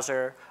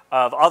browser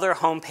of other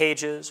home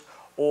pages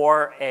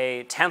or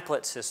a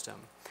template system.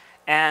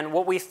 And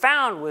what we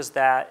found was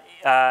that,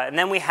 and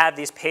then we had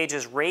these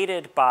pages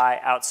rated by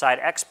outside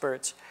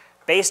experts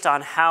based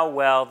on how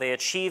well they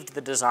achieved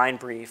the design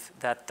brief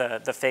that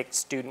the fake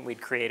student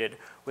we'd created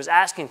was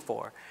asking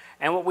for.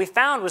 And what we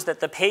found was that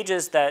the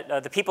pages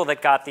that, the people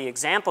that got the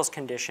examples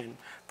condition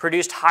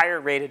produced higher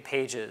rated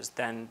pages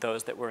than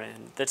those that were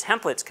in the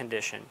templates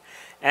condition.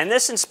 And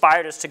this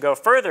inspired us to go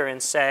further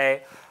and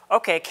say,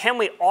 okay, can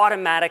we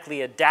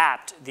automatically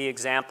adapt the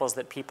examples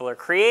that people are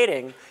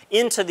creating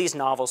into these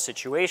novel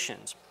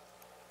situations?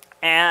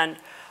 And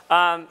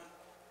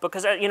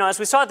because, as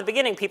we saw at the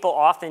beginning, people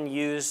often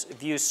use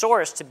view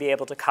source to be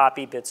able to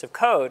copy bits of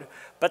code,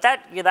 but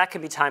that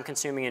can be time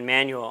consuming and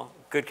manual.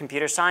 Good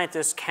computer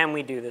scientists, can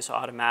we do this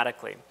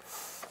automatically?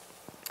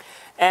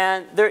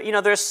 And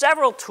there are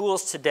several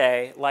tools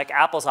today, like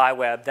Apple's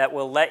iWeb, that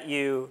will let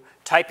you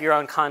type your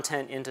own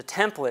content into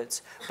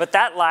templates, but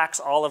that lacks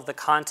all of the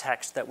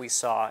context that we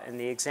saw in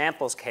the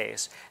examples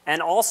case.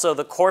 And also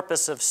the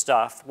corpus of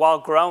stuff, while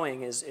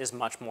growing, is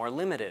much more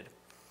limited.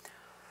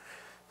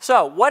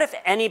 So what if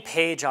any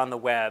page on the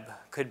web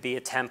could be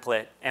a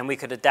template and we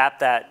could adapt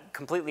that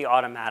completely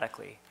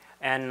automatically?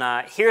 And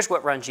here's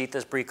what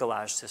Ranjita's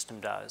bricolage system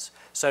does.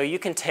 So you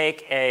can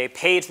take a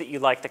page that you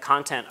like the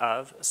content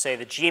of, say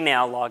the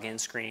Gmail login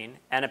screen,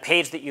 and a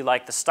page that you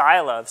like the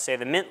style of, say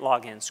the Mint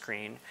login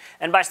screen.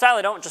 And by style,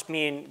 I don't just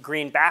mean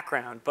green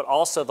background, but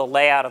also the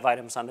layout of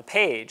items on the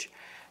page.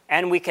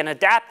 And we can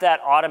adapt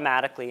that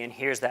automatically, and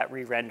here's that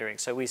re-rendering.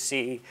 So we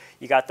see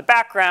you got the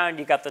background,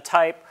 you got the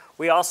type.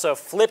 We also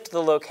flipped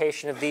the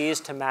location of these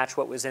to match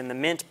what was in the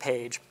Mint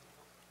page.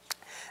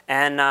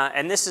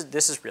 And this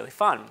is really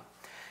fun.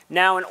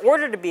 Now, in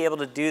order to be able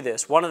to do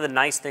this, one of the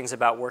nice things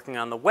about working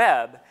on the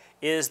web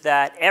is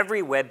that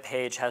every web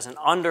page has an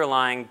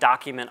underlying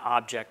document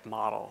object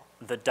model,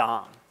 the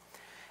DOM.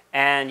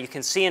 And you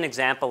can see an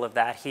example of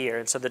that here.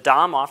 And so the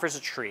DOM offers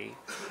a tree.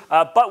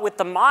 But with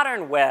the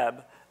modern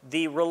web,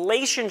 the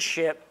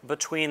relationship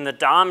between the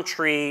DOM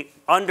tree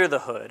under the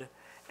hood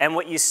and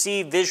what you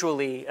see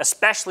visually,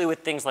 especially with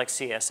things like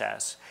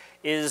CSS,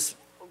 is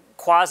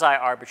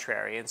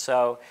quasi-arbitrary. And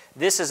so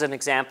this is an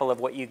example of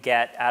what you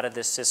get out of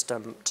this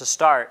system to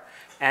start.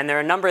 And there are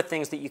a number of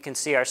things that you can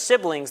see are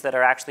siblings that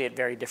are actually at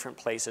very different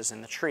places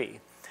in the tree.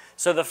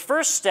 So the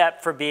first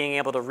step for being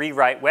able to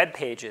rewrite web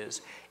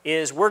pages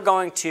is we're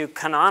going to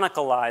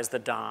canonicalize the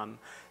DOM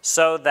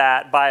so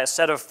that by a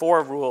set of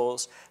 4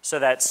 rules, so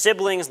that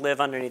siblings live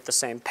underneath the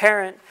same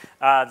parent,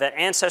 that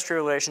ancestry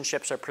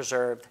relationships are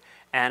preserved,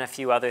 and a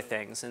few other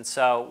things. And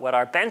so what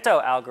our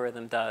bento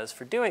algorithm does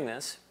for doing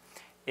this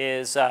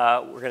is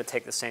we're going to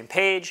take the same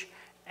page,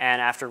 and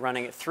after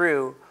running it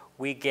through,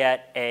 we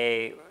get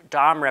a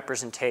DOM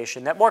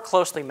representation that more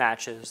closely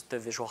matches the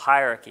visual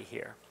hierarchy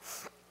here.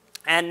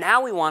 And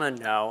now we want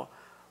to know,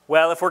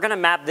 well, if we're going to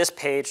map this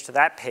page to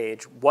that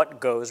page, what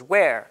goes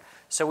where?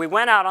 So we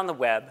went out on the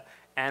web,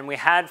 and we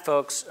had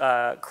folks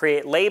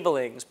create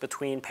labelings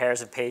between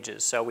pairs of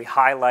pages. So we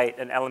highlight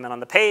an element on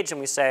the page, and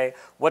we say,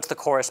 what's the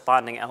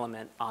corresponding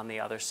element on the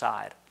other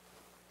side?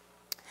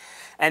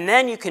 And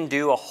then you can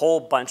do a whole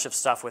bunch of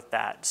stuff with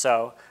that.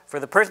 So for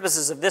the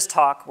purposes of this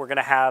talk, we're going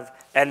to have,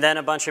 and then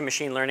a bunch of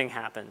machine learning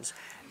happens.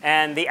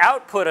 And the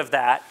output of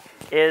that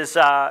is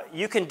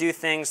you can do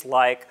things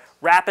like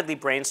rapidly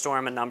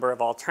brainstorm a number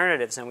of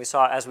alternatives. And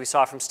as we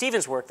saw from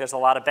Stephen's work, there's a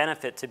lot of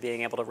benefit to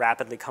being able to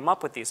rapidly come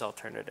up with these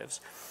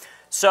alternatives.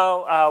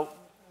 So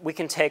we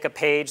can take a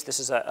page. This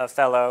is a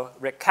fellow,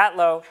 Rick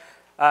Catlow.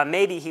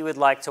 Maybe he would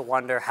like to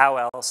wonder how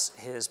else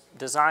his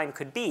design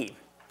could be.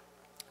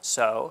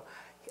 So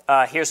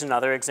here's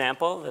another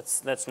example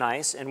that's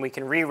nice. And we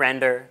can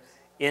re-render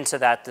into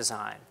that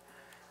design.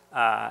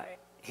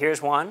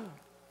 Here's one,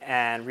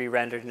 and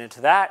re-rendered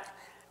into that.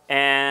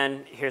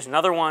 And here's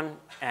another one,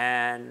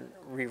 and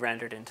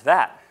re-rendered into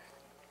that.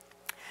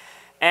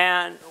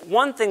 And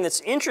one thing that's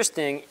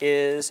interesting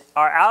is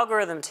our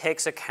algorithm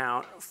takes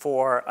account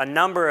for a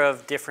number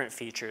of different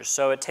features.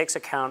 So it takes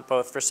account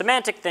both for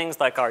semantic things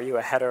like are you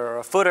a header or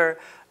a footer.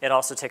 It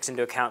also takes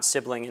into account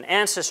sibling and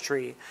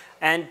ancestry.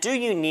 And do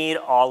you need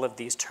all of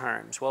these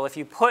terms? Well, if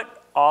you put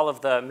all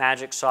of the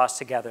magic sauce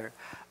together,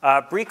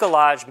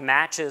 bricolage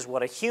matches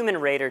what a human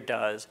rater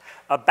does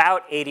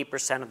about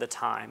 80% of the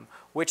time,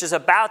 which is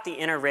about the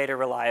inter-rater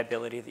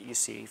reliability that you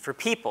see for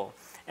people.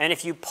 And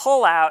if you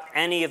pull out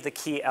any of the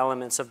key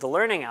elements of the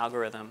learning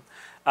algorithm,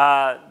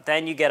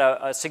 then you get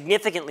a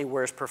significantly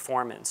worse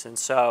performance. And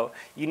so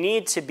you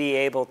need to be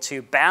able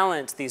to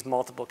balance these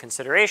multiple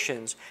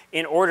considerations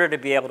in order to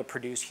be able to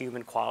produce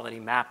human quality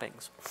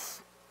mappings.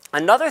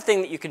 Another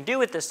thing that you can do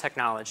with this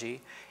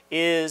technology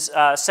is,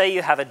 say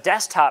you have a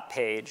desktop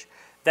page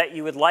that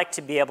you would like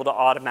to be able to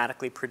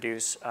automatically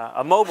produce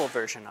a mobile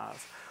version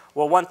of.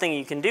 Well, one thing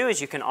you can do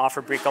is you can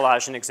offer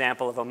bricolage an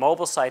example of a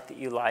mobile site that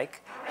you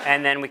like,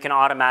 and then we can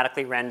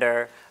automatically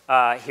render,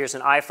 here's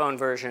an iPhone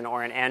version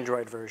or an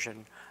Android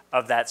version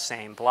of that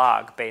same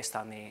blog based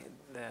on the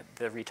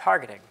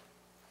retargeting.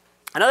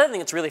 Another thing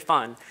that's really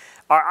fun,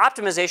 our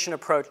optimization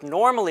approach,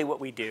 normally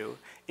what we do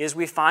is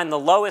we find the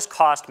lowest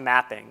cost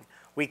mapping.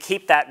 We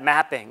keep that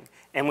mapping,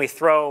 and we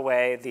throw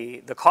away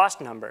the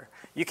cost number.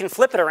 You can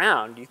flip it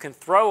around. You can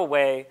throw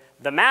away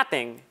the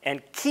mapping and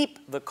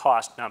keep the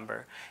cost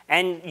number.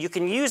 And you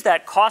can use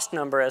that cost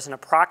number as an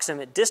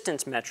approximate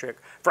distance metric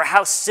for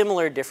how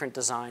similar different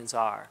designs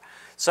are.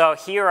 So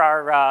here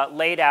are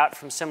laid out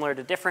from similar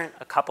to different,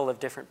 a couple of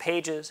different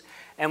pages.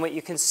 And what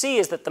you can see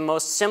is that the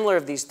most similar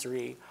of these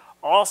three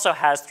also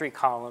has 3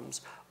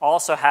 columns,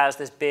 also has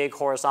this big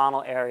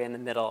horizontal area in the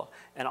middle,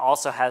 and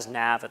also has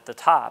nav at the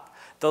top.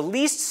 The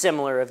least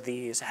similar of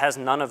these has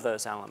none of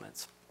those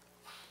elements.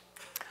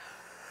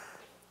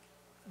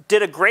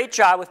 Did a great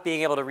job with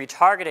being able to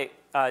retarget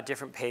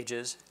different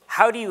pages.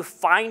 How do you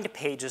find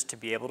pages to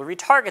be able to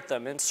retarget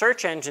them? And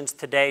search engines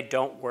today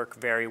don't work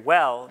very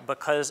well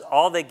because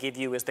all they give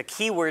you is the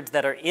keywords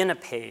that are in a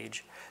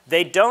page.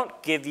 They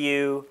don't give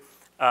you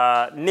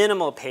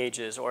minimal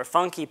pages or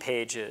funky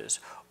pages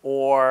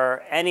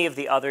or any of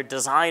the other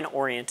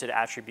design-oriented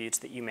attributes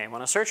that you may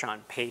want to search on,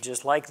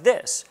 pages like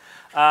this.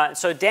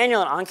 So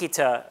Daniel and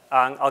Ankita,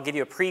 I'll give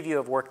you a preview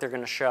of work they're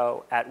going to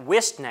show at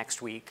WIST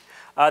next week.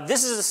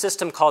 This is a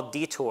system called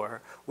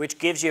Detour, which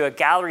gives you a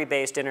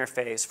gallery-based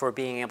interface for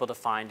being able to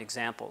find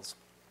examples.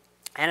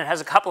 And it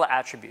has a couple of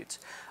attributes.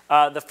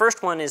 The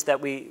first one is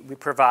that we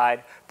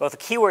provide both a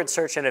keyword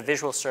search and a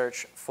visual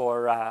search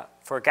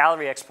for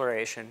gallery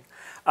exploration.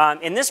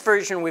 In this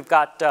version, we've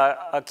got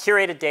a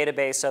curated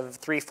database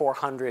of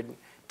 300-400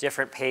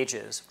 different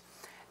pages.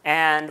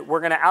 And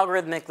we're going to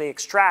algorithmically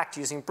extract,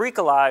 using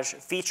bricolage,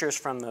 features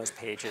from those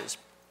pages.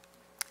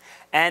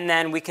 And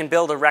then we can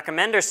build a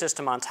recommender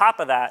system on top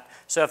of that.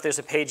 So if there's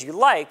a page you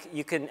like,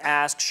 you can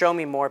ask, show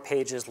me more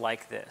pages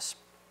like this.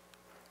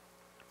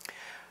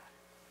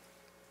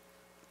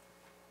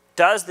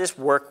 Does this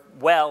work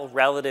well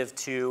relative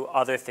to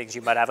other things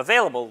you might have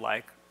available,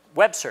 like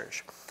web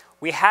search?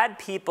 We had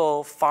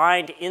people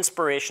find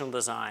inspirational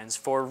designs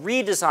for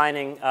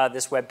redesigning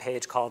this web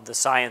page called the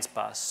Science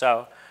Bus.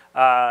 So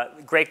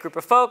great group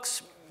of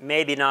folks,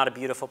 maybe not a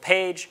beautiful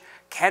page.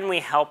 Can we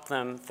help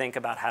them think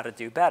about how to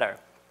do better?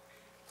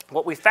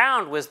 What we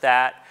found was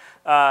that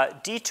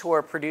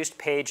Detour produced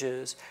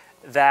pages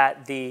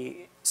that the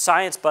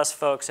Science Bus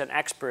folks and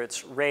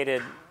experts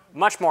rated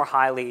much more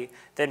highly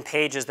than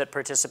pages that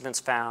participants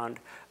found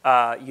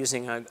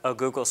using a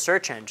Google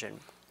search engine.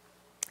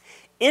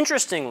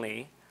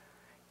 Interestingly,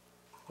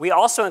 we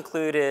also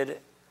included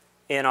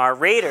in our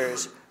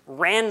raters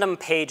random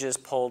pages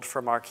pulled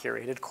from our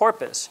curated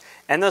corpus.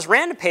 And those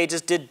random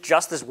pages did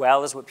just as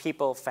well as what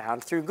people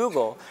found through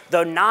Google,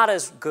 though not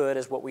as good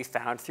as what we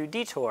found through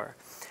Detour.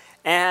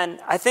 And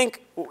I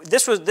think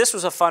this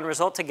was a fun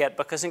result to get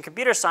because in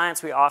computer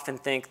science we often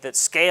think that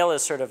scale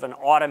is sort of an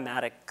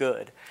automatic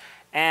good.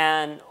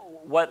 And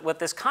what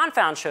this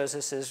confound shows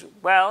us is,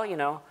 well, you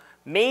know,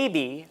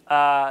 maybe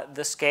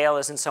the scale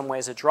is in some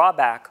ways a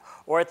drawback,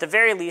 or at the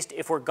very least,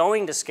 if we're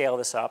going to scale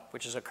this up,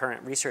 which is a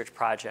current research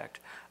project,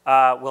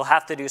 we'll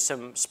have to do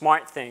some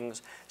smart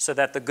things so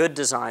that the good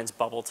designs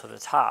bubble to the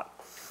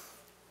top.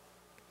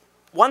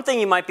 One thing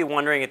you might be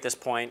wondering at this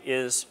point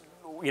is,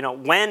 you know,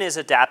 when is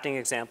adapting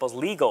examples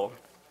legal?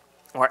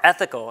 or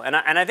ethical. And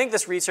I think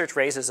this research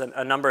raises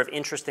a number of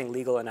interesting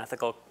legal and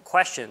ethical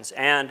questions.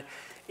 And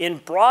in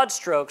broad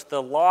strokes,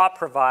 the law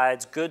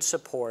provides good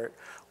support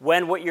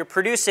when what you're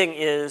producing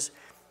is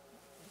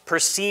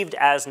perceived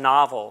as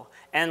novel,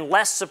 and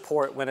less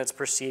support when it's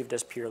perceived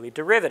as purely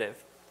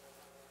derivative.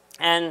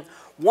 And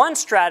one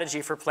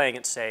strategy for playing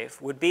it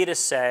safe would be to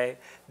say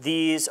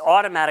these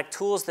automatic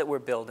tools that we're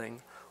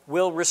building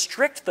will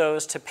restrict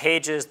those to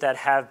pages that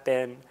have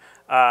been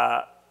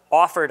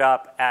offered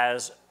up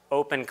as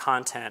open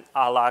content,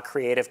 a la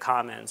Creative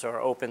Commons or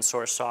open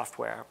source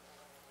software.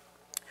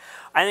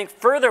 I think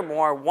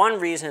furthermore, one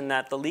reason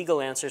that the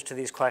legal answers to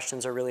these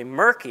questions are really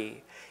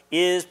murky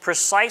is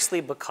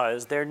precisely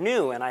because they're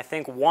new. And I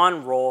think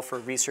one role for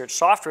research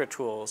software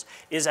tools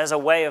is as a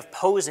way of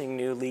posing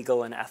new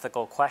legal and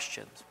ethical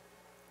questions.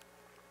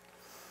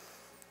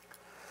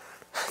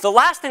 The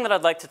last thing that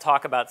I'd like to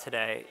talk about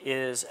today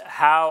is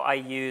how I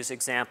use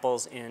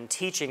examples in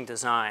teaching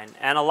design.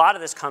 And a lot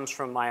of this comes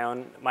from my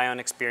own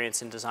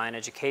experience in design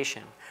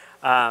education.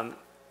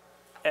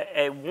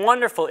 A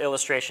wonderful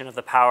illustration of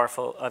the power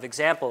of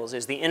examples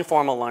is the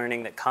informal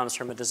learning that comes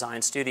from a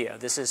design studio.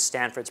 This is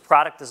Stanford's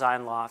product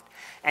design loft.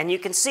 And you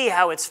can see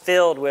how it's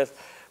filled with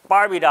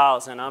Barbie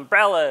dolls and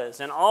umbrellas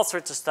and all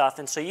sorts of stuff.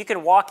 And so you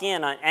can walk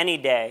in on any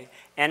day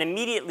and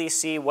immediately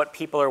see what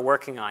people are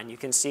working on. You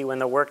can see when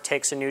the work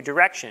takes a new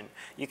direction.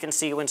 You can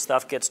see when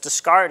stuff gets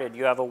discarded.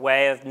 You have a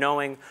way of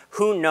knowing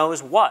who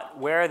knows what.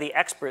 Where are the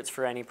experts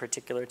for any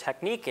particular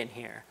technique in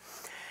here?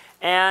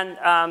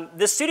 And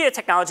this studio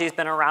technology has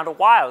been around a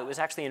while. It was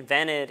actually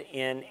invented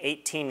in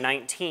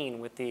 1819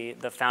 with the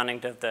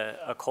founding of the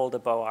École des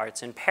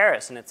Beaux-Arts in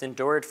Paris, and it's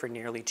endured for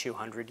nearly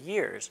 200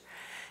 years.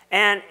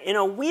 And in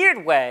a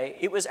weird way,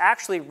 it was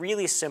actually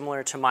really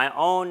similar to my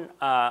own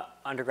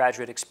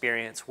undergraduate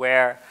experience,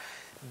 where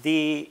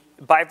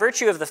by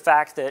virtue of the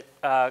fact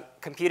that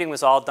computing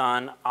was all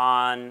done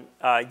on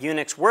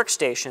Unix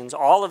workstations,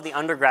 all of the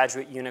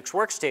undergraduate Unix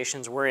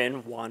workstations were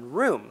in one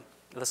room,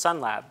 the Sun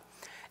Lab.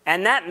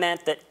 And that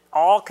meant that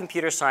all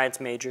computer science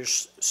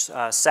majors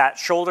sat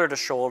shoulder to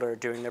shoulder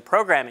doing their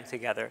programming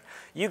together.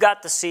 You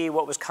got to see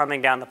what was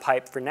coming down the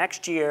pipe for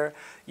next year.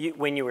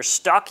 When you were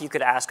stuck, you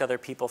could ask other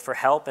people for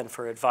help and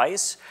for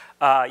advice.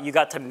 You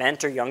got to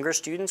mentor younger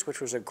students,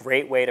 which was a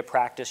great way to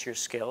practice your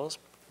skills.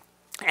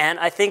 And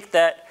I think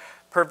that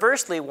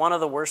perversely, one of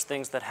the worst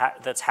things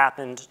that's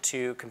happened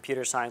to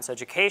computer science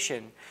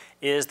education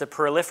is the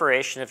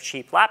proliferation of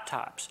cheap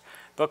laptops.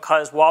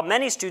 Because while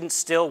many students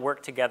still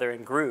work together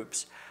in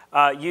groups,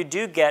 you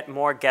do get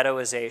more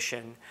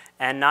ghettoization,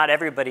 and not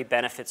everybody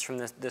benefits from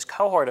this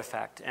cohort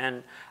effect.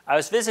 And I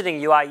was visiting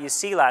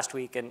UIUC last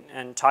week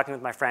and talking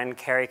with my friend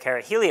Carrie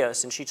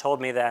Karahelios, and she told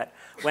me that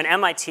when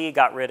MIT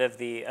got rid of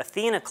the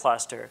Athena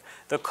cluster,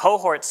 the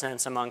cohort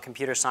sense among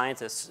computer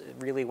scientists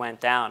really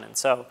went down. And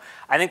so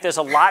I think there's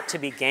a lot to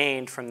be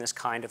gained from this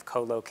kind of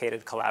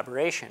co-located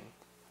collaboration.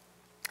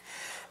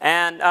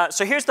 And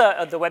so here's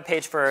the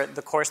webpage for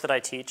the course that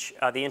I teach,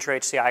 the Intro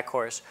HCI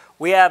course.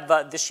 We have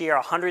this year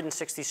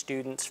 160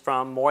 students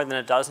from more than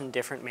a dozen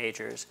different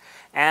majors.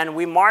 And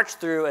we marched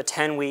through a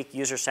 10-week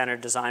user-centered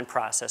design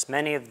process.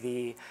 Many of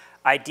the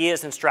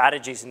ideas and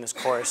strategies in this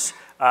course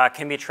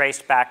can be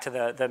traced back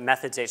to the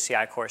Methods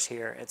HCI course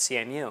here at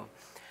CMU.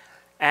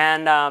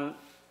 And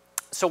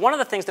so one of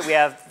the things that we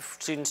have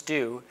students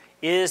do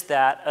is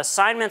that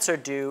assignments are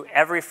due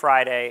every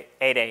Friday,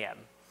 8 a.m.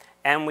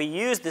 And we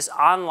use this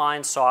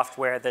online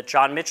software that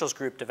John Mitchell's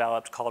group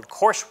developed called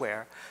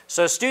Courseware.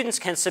 So students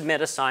can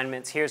submit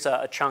assignments. Here's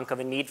a chunk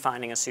of a need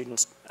finding a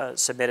student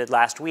submitted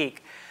last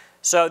week.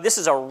 So this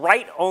is a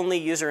write-only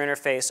user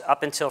interface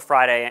up until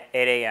Friday,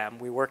 8 a.m.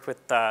 We worked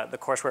with the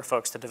Courseware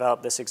folks to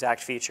develop this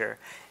exact feature.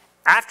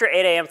 After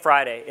 8 a.m.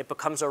 Friday, it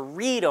becomes a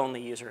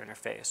read-only user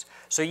interface.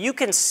 So you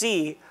can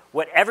see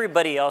what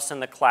everybody else in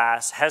the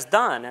class has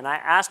done. And I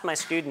asked my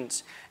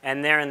students,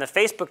 and they're in the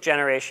Facebook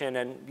generation,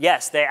 and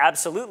yes, they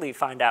absolutely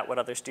find out what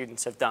other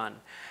students have done.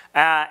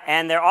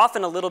 And they're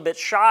often a little bit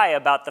shy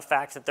about the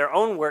fact that their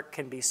own work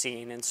can be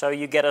seen, and so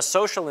you get a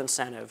social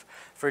incentive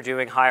for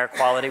doing higher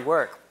quality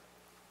work.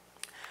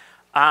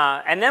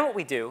 And then what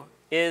we do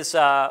is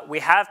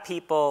we have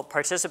people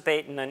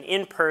participate in an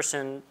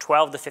in-person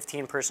 12 to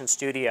 15-person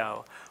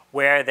studio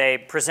where they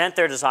present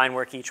their design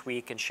work each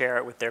week and share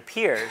it with their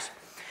peers.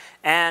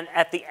 And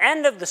at the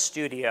end of the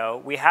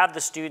studio, we have the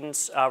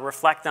students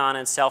reflect on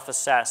and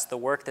self-assess the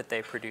work that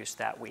they produced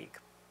that week.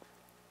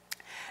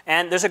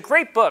 And there's a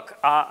great book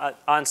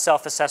on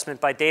self-assessment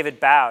by David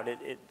Bowd.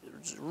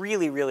 It's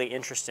really, really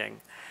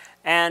interesting.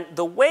 And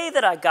the way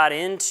that I got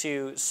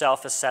into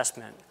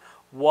self-assessment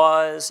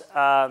was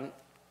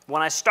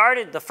when I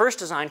started the first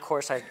design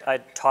course I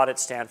taught at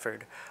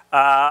Stanford.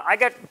 I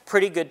got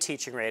pretty good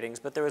teaching ratings,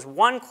 but there was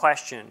one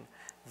question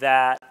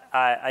that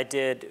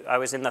I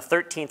was in the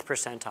 13th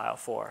percentile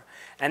for.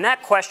 And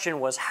that question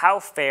was, how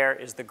fair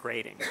is the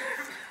grading?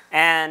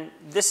 And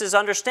this is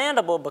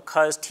understandable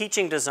because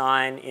teaching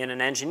design in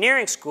an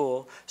engineering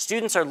school,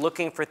 students are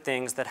looking for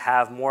things that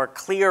have more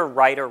clear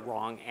right or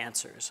wrong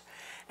answers.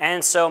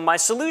 And so my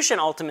solution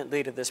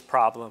ultimately to this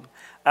problem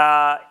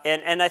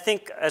And I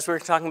think, as we were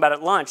talking about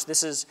at lunch,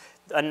 this is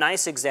a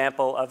nice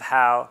example of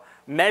how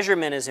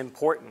measurement is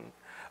important.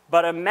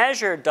 But a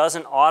measure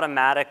doesn't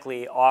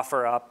automatically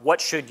offer up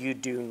what should you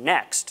do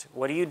next.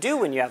 What do you do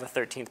when you have a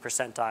 13th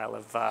percentile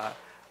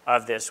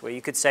of this? Well,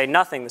 you could say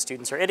nothing, the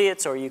students are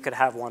idiots, or you could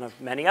have one of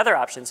many other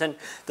options. And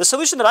the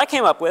solution that I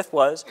came up with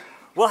was,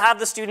 we'll have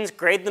the students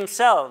grade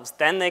themselves.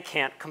 Then they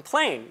can't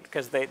complain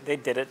because they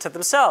did it to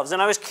themselves. And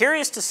I was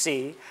curious to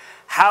see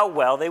how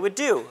well they would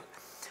do.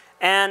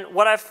 And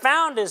what I've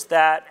found is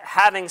that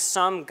having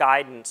some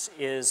guidance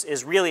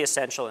is really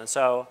essential. And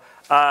so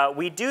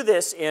we do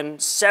this in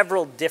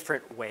several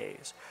different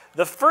ways.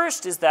 The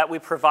first is that we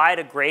provide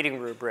a grading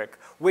rubric,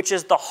 which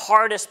is the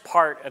hardest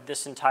part of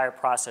this entire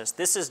process.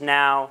 This is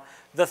now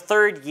the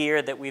third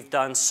year that we've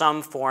done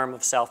some form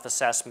of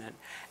self-assessment.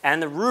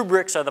 And the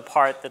rubrics are the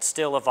part that's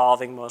still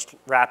evolving most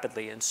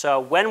rapidly. And so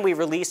when we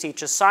release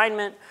each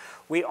assignment,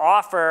 we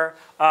offer,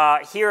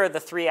 here are the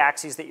 3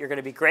 axes that you're going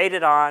to be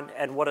graded on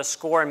and what a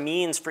score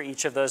means for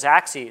each of those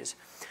axes.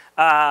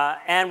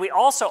 And we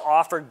also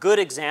offer good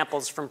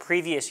examples from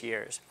previous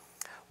years.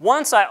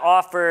 Once I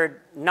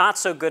offered not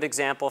so good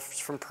examples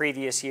from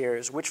previous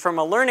years, which from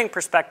a learning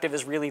perspective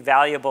is really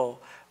valuable,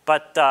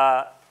 but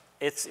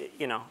it's,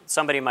 you know,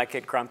 somebody might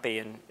get grumpy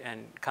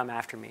and come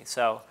after me.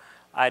 So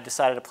I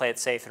decided to play it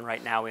safe, and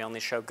right now we only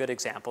show good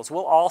examples.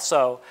 We'll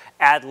also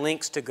add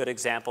links to good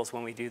examples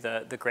when we do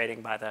the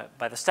grading by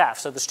the staff.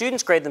 So the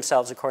students grade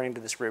themselves according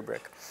to this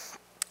rubric.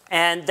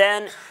 And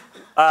then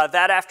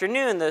that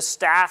afternoon, the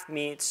staff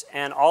meets,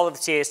 and all of the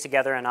TAs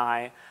together and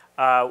I,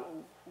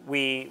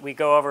 we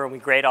go over and we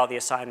grade all the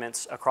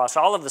assignments across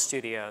all of the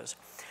studios.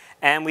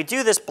 And we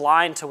do this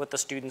blind to what the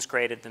students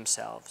graded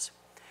themselves.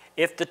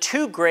 If the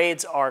 2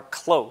 grades are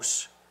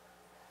close,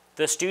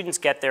 the students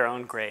get their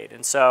own grade.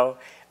 And so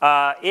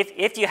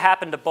if you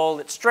happen to bowl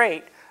it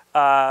straight,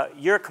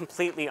 you're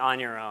completely on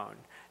your own.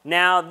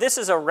 Now, this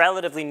is a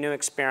relatively new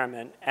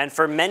experiment, and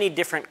for many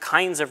different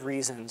kinds of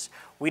reasons,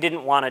 we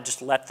didn't want to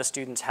just let the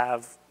students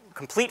have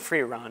complete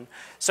free run.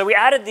 So we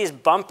added these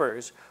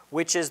bumpers,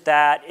 which is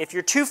that if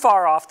you're too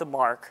far off the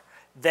mark,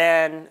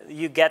 then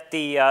you get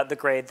the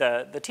grade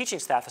the teaching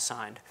staff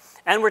assigned.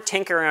 And we're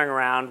tinkering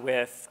around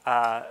with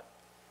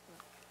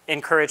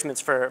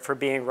encouragements for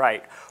being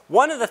right.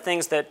 One of the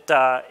things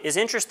that is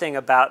interesting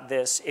about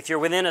this, if you're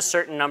within a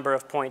certain number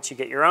of points, you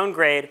get your own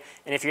grade,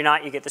 and if you're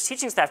not, you get the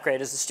teaching staff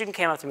grade, is the student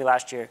came up to me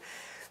last year,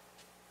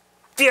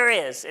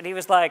 furious, and he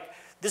was like,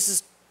 this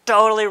is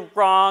totally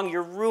wrong,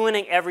 you're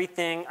ruining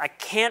everything, I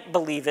can't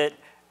believe it.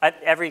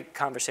 Every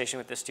conversation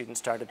with this student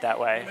started that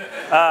way.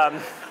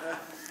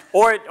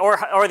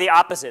 Or the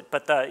opposite,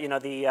 but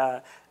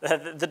the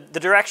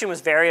direction was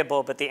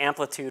variable, but the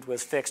amplitude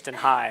was fixed and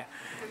high.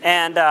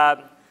 And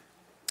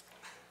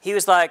he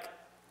was like,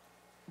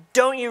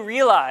 don't you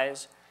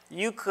realize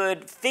you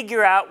could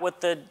figure out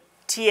what the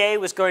TA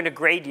was going to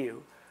grade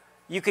you?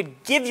 You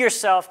could give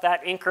yourself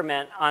that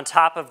increment on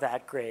top of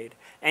that grade,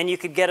 and you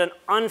could get an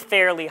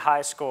unfairly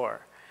high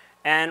score.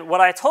 And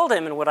what I told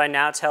him, and what I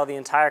now tell the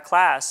entire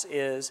class,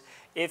 is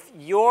if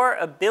your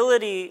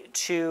ability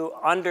to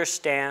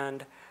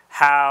understand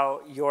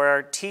how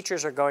your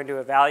teachers are going to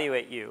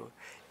evaluate you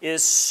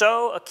is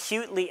so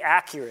acutely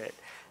accurate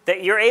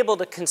that you're able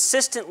to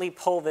consistently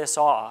pull this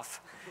off,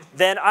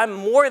 then I'm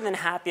more than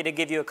happy to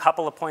give you a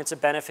couple of points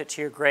of benefit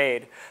to your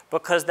grade,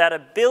 because that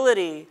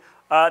ability,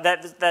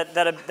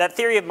 that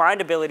theory of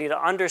mind ability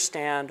to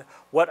understand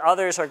what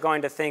others are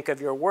going to think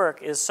of your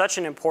work is such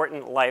an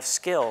important life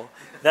skill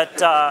that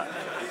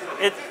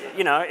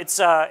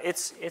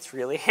it's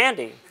really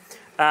handy.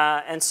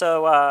 And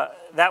so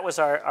that was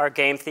our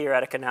game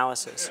theoretic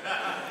analysis.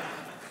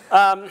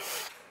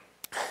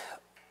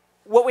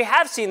 What we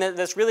have seen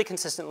that's really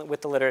consistent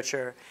with the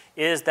literature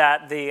is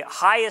that the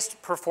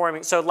highest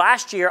performing, so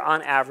last year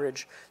on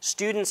average,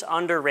 students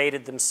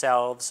underrated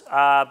themselves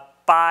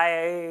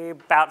by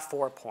about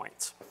 4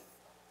 points.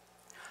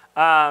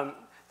 The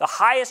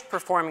highest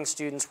performing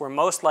students were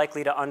most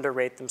likely to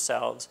underrate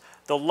themselves.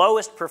 The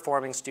lowest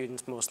performing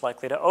students most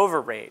likely to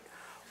overrate.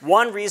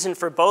 One reason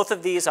for both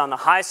of these, on the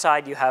high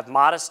side, you have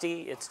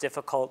modesty. It's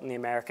difficult in the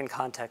American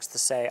context to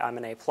say I'm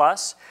an A+.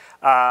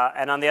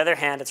 And on the other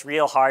hand, it's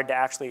real hard to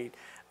actually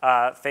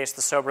face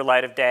the sober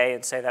light of day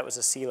and say that was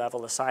a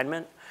C-level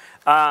assignment.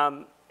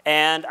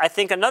 And I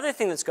think another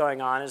thing that's going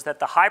on is that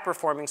the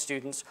high-performing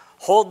students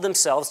hold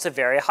themselves to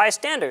very high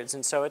standards.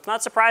 And so it's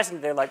not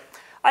surprising they're like,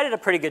 I did a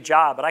pretty good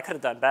job, but I could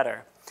have done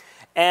better.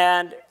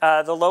 And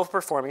the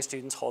low-performing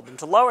students hold them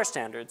to lower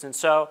standards. And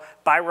so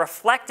by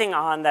reflecting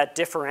on that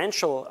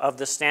differential of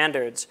the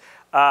standards,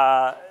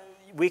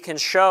 we can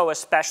show,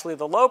 especially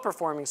the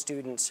low-performing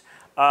students,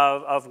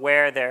 of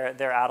where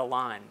they're out of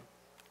line.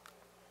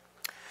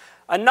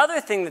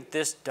 Another thing that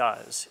this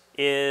does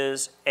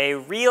is a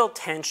real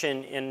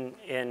tension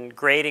in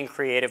grading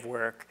creative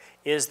work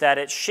is that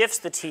it shifts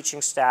the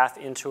teaching staff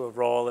into a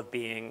role of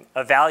being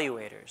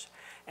evaluators.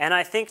 And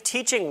I think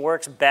teaching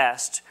works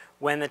best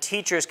when the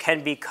teachers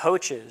can be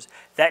coaches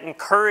that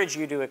encourage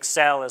you to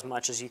excel as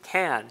much as you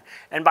can.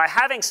 And by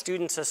having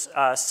students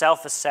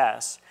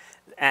self-assess,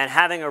 and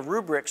having a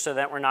rubric so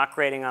that we're not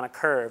grading on a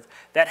curve,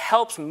 that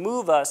helps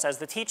move us as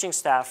the teaching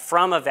staff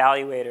from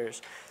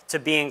evaluators to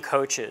being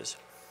coaches.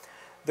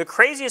 The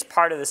craziest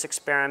part of this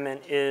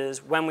experiment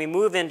is when we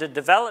move into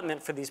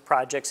development for these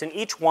projects, and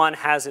each one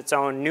has its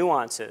own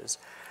nuances,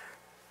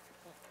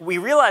 we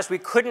realized we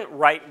couldn't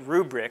write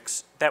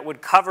rubrics that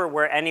would cover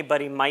where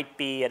anybody might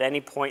be at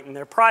any point in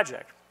their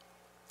project.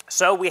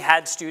 So we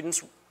had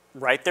students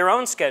write their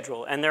own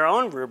schedule and their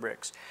own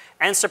rubrics.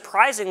 And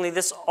surprisingly,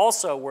 this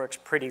also works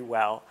pretty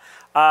well.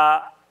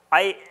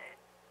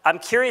 I'm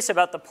curious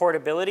about the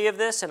portability of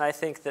this, and I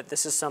think that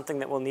this is something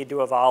that will need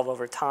to evolve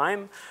over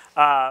time.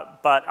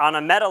 But on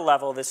a meta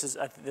level, this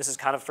is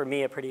kind of, for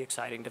me, a pretty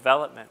exciting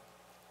development.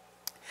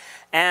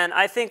 And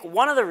I think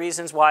one of the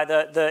reasons why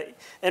the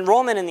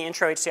enrollment in the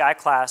Intro HCI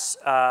class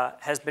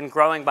has been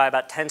growing by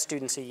about 10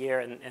 students a year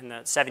in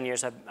the 7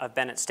 years I've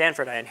been at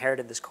Stanford. I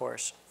inherited this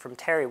course from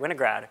Terry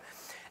Winograd.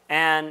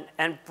 And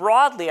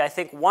broadly, I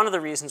think one of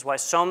the reasons why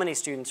so many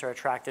students are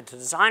attracted to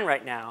design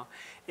right now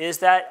is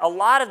that a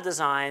lot of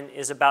design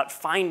is about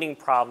finding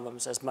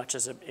problems as much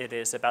as it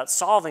is about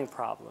solving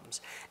problems.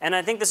 And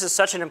I think this is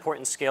such an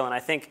important skill, and I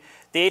think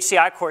the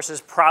HCI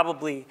courses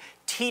probably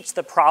teach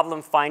the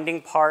problem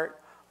finding part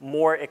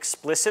more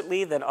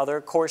explicitly than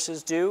other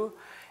courses do.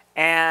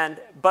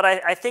 But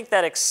I think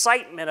that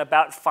excitement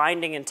about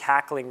finding and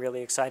tackling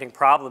really exciting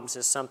problems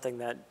is something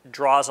that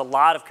draws a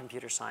lot of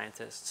computer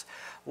scientists.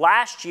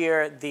 Last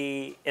year,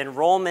 the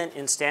enrollment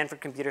in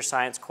Stanford computer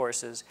science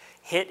courses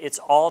hit its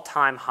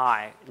all-time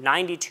high.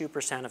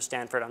 92% of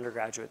Stanford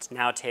undergraduates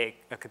now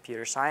take a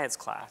computer science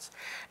class.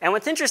 And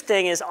what's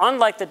interesting is,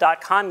 unlike the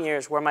dot-com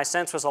years, where my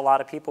sense was a lot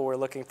of people were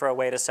looking for a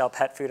way to sell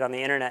pet food on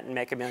the internet and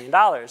make $1 million,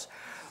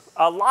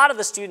 a lot of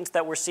the students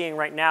that we're seeing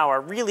right now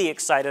are really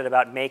excited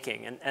about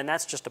making, and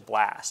that's just a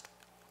blast.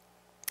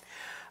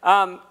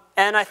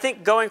 And I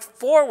think going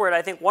forward,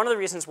 I think one of the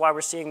reasons why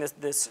we're seeing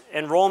this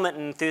enrollment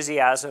and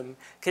enthusiasm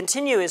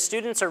continue is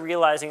students are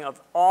realizing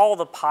of all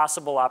the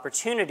possible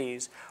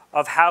opportunities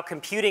of how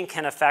computing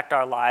can affect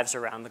our lives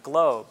around the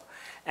globe.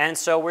 And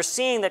so we're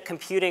seeing that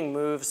computing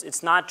moves,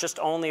 it's not just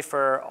only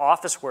for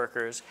office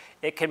workers,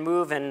 it can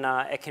move and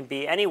it can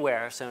be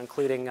anywhere. So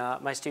including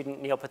my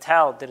student Neil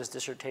Patel did his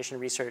dissertation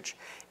research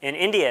in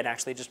India and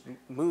actually just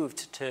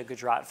moved to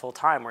Gujarat full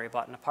time where he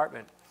bought an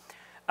apartment.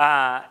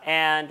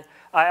 And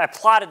I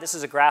plotted, this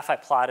is a graph I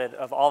plotted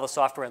of all the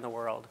software in the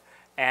world.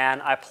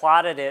 And I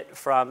plotted it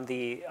from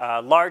the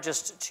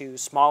largest to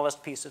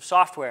smallest piece of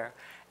software.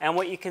 And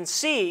what you can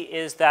see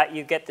is that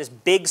you get this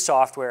big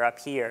software up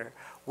here,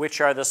 which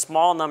are the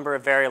small number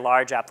of very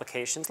large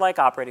applications like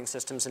operating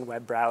systems and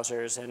web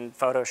browsers and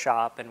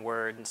Photoshop and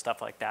Word and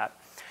stuff like that.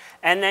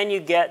 And then you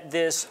get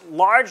this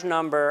large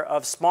number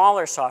of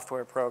smaller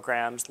software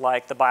programs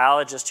like the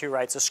biologist who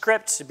writes a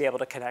script to be able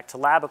to connect to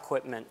lab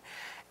equipment.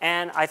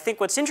 And I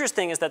think what's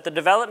interesting is that the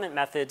development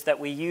methods that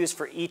we use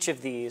for each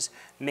of these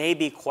may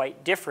be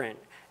quite different,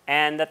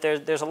 and that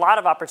there's a lot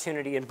of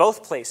opportunity in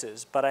both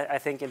places, but I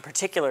think in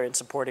particular in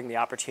supporting the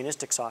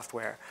opportunistic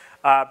software.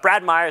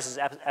 Brad Myers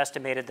has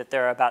estimated that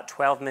there are about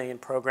 12 million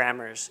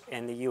programmers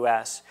in the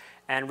US,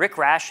 and Rick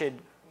Rashid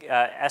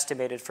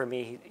estimated for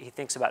me, he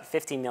thinks about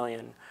 50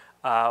 million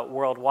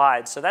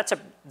worldwide. So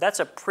that's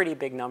a pretty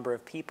big number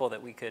of people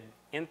that we could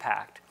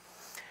impact.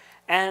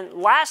 And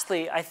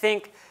lastly, I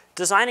think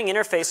designing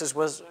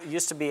interfaces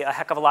used to be a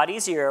heck of a lot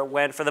easier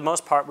when, for the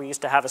most part, we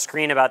used to have a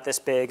screen about this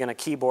big and a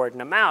keyboard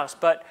and a mouse.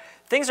 But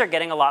things are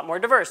getting a lot more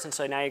diverse. And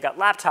so now you've got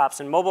laptops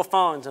and mobile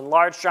phones and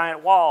large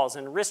giant walls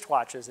and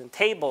wristwatches and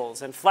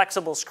tables and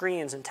flexible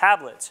screens and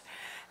tablets.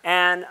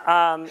 And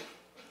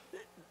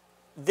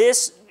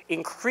this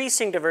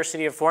increasing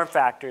diversity of form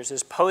factors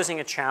is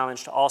posing a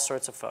challenge to all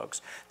sorts of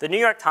folks. The New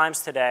York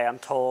Times today, I'm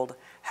told,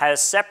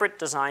 has separate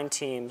design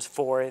teams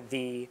for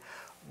the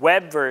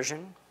web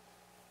version,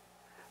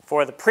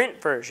 for the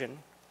print version,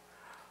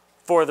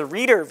 for the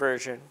reader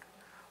version,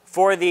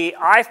 for the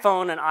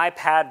iPhone and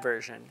iPad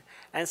version.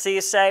 And so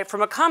you say,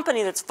 from a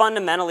company that's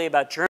fundamentally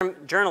about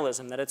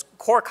journalism, that its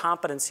core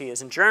competency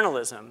is in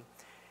journalism,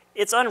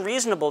 it's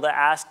unreasonable to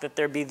ask that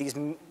there be these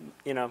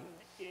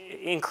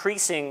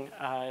increasing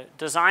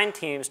design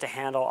teams to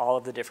handle all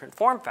of the different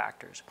form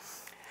factors.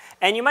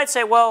 And you might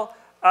say, well,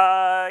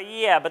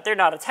 yeah, but they're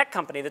not a tech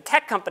company. The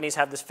tech companies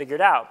have this figured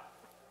out.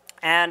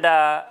 And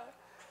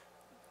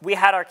we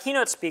had our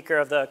keynote speaker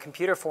of the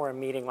Computer Forum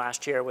meeting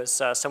last year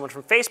was someone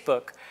from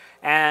Facebook,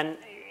 and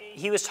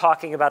he was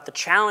talking about the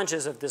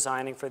challenges of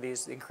designing for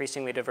these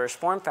increasingly diverse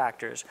form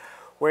factors,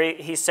 where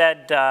he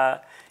said,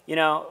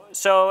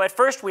 so at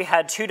first we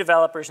had 2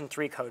 developers and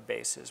 3 code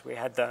bases. We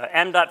had the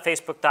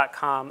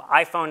m.facebook.com,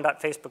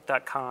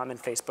 iphone.facebook.com,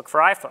 and Facebook for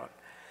iPhone.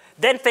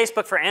 Then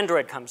Facebook for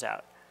Android comes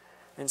out.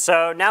 And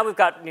so now we've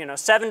got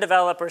 7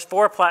 developers,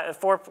 4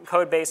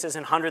 code bases,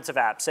 and hundreds of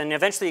apps. And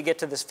eventually you get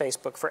to this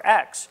Facebook for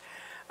X.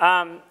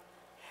 And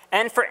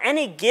for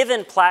any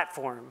given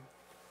platform,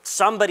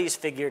 somebody's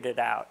figured it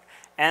out.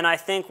 And I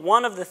think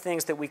one of the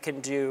things that we can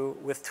do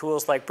with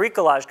tools like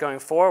bricolage going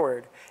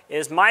forward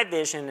is my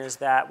vision is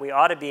that we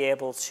ought to be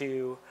able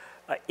to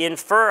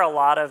infer a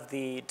lot of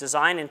the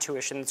design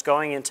intuition that's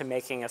going into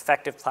making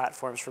effective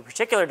platforms for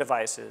particular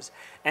devices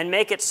and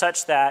make it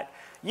such that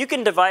you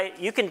can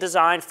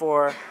design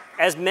for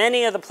as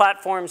many of the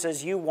platforms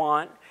as you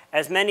want,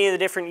 as many of the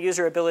different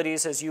user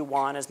abilities as you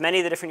want, as many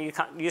of the different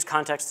use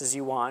contexts as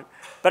you want.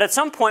 But at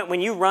some point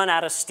when you run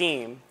out of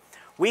steam,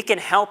 we can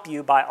help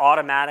you by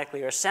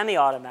automatically or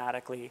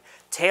semi-automatically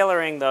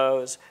tailoring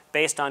those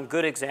based on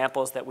good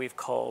examples that we've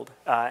culled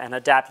and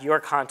adapt your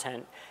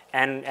content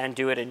and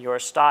do it in your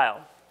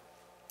style.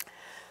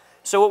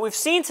 So what we've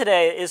seen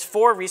today is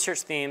 4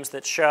 research themes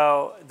that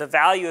show the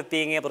value of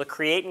being able to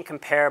create and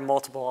compare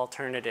multiple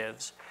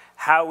alternatives,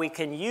 how we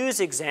can use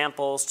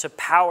examples to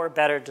power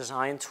better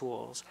design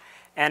tools,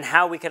 and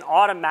how we can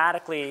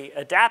automatically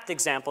adapt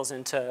examples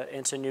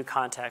into new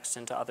contexts,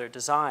 into other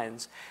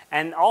designs,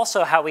 and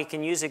also how we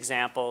can use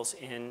examples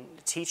in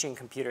teaching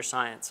computer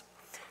science.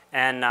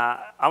 And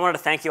I wanted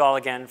to thank you all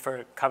again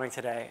for coming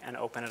today and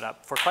open it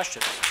up for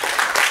questions.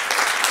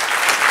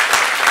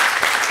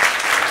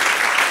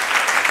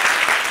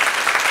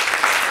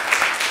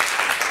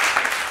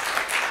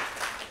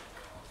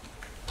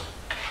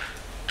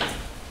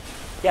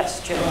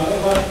 Yes, Jim.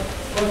 About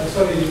the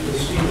study of the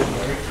steam, it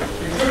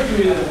occurred to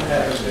me that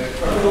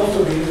it would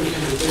also be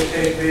interesting if they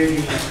take maybe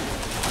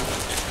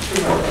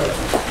a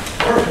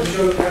person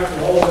showed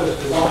after all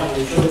this design,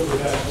 they showed the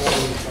best one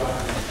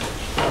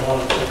a lot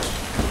of things.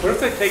 What if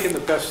they've taken the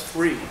best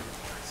 3?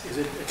 Is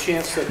it a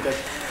chance that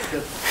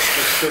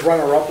the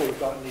runner-up would have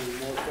gotten even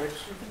more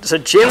clicks? So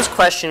Jim's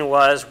question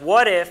was,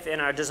 what if in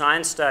our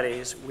design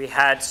studies we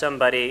had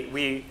somebody,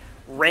 we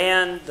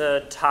ran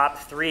the top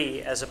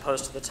 3 as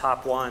opposed to the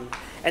top 1.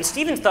 And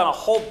Stephen's done a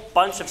whole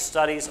bunch of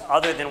studies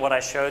other than what I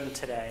showed him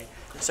today.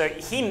 So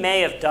he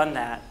may have done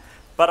that.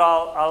 But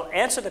I'll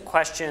answer the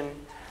question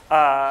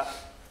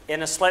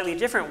in a slightly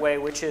different way,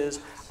 which is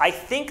I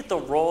think the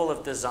role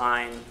of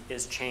design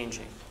is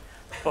changing.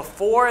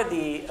 Before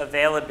the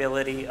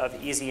availability of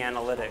easy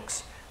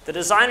analytics, the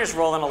designer's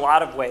role in a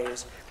lot of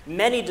ways,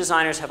 many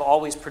designers have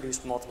always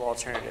produced multiple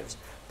alternatives.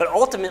 But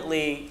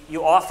ultimately,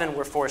 you often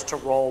were forced to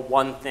roll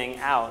one thing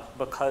out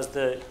because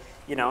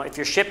if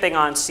you're shipping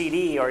on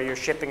CD or you're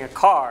shipping a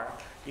car,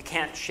 you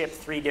can't ship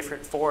 3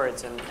 different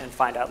Fords and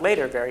find out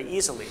later very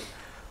easily.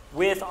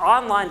 With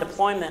online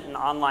deployment and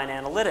online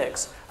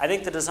analytics, I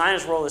think the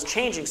designer's role is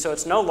changing, so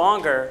it's no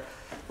longer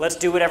let's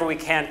do whatever we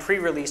can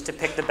pre-release to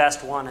pick the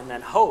best one and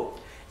then hope.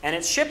 And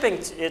it's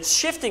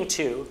shifting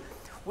to,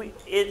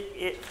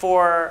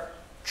 for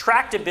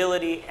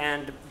tractability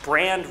and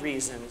brand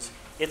reasons,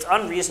 it's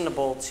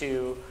unreasonable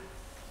to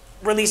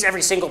release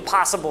every single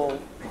possible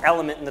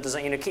element in the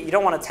design. You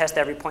don't want to test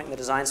every point in the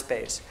design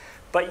space.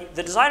 But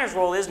the designer's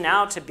role is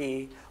now to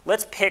be,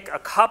 let's pick a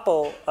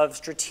couple of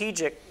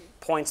strategic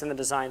points in the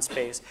design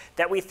space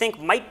that we think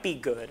might be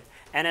good.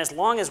 And as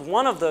long as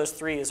one of those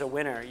 3 is a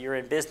winner, you're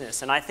in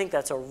business. And I think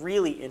that's a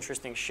really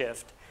interesting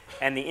shift.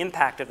 And the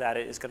impact of that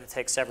is going to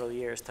take several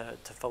years to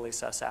fully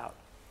suss out.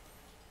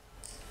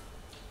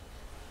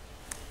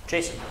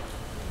 Jason.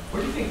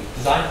 Where do you think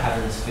design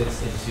patterns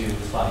fits into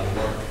this body of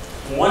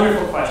work?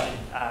 Wonderful question.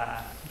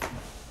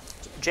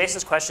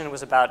 Jason's question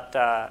was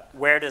about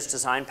where does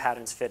design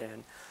patterns fit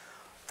in.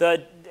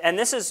 And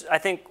this is, I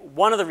think,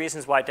 one of the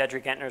reasons why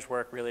Dedrick Gentner's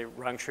work really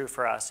rung true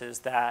for us is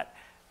that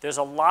there's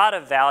a lot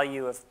of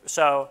value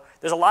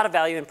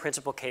in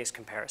principal case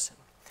comparison.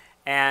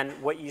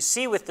 And what you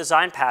see with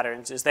design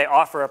patterns is they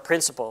offer a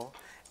principle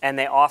and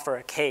they offer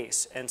a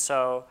case. And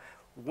so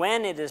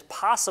when it is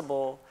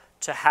possible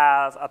to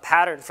have a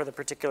pattern for the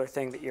particular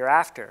thing that you're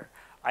after,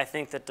 I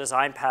think that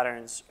design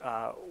patterns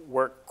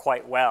work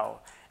quite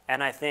well.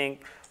 And I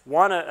think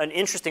an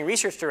interesting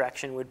research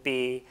direction would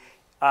be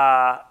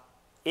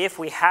if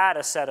we had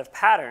a set of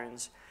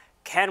patterns,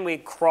 can we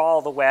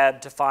crawl the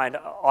web to find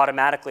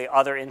automatically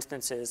other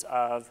instances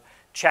of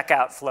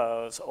checkout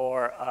flows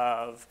or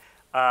of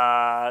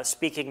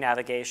speaking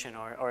navigation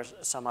or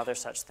some other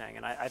such thing?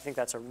 And I think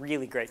that's a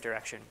really great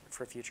direction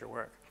for future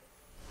work.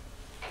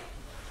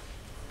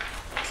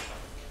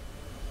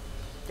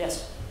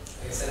 Yes?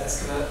 I guess I'd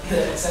ask about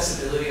the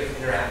accessibility of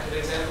interactive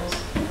examples.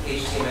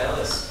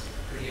 HTML is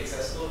pretty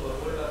accessible, but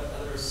what about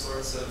other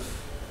sorts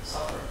of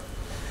software?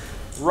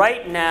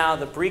 Right now,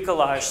 the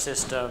bricolage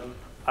system,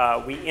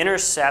 we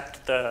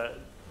intercept the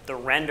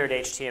rendered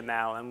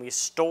HTML, and we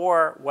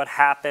store what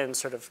happens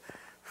sort of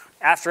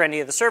after any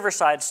of the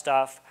server-side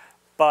stuff.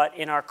 But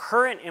in our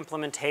current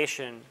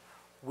implementation,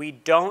 we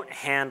don't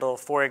handle,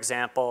 for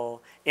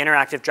example,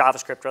 interactive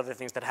JavaScript or other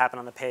things that happen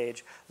on the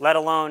page, let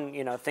alone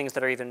things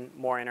that are even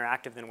more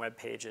interactive than web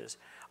pages.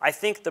 I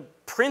think the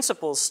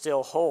principles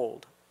still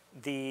hold.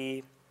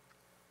 The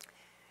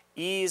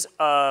ease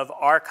of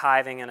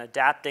archiving and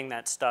adapting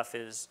that stuff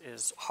is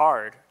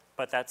hard,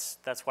 but that's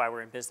why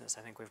we're in business.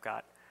 I think we've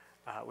got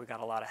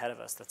a lot ahead of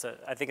us.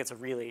 I think it's a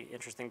really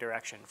interesting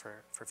direction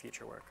for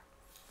future work.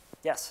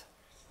 Yes?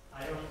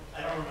 I don't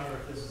remember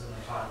if this was in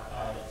the talk.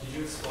 Did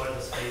you explore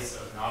the space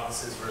of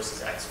novices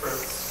versus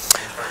experts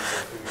in terms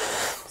of who you're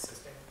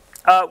assisting?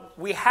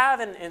 We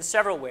have in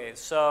several ways.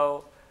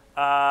 So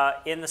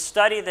In the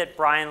study that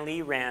Brian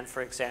Lee ran,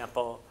 for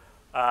example,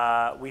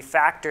 we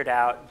factored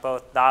out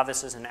both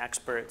novices and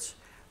experts,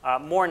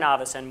 more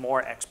novice and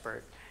more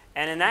expert.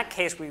 And in that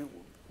case,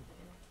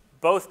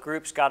 both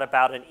groups got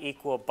about an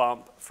equal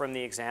bump from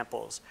the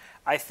examples.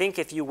 I think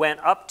if you went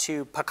up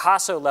to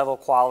Picasso level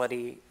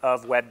quality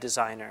of web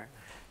designer,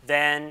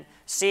 then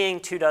seeing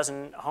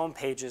 24 home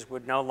pages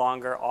would no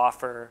longer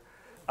offer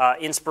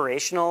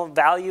inspirational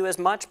value as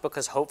much,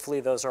 because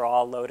hopefully those are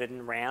all loaded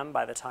in RAM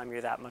by the time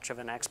you're that much of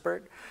an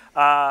expert.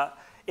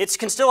 It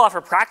can still offer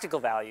practical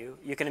value.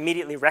 You can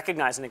immediately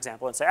recognize an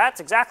example and say,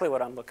 that's exactly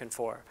what I'm looking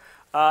for.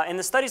 In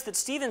the studies that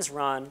Stephen's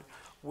run,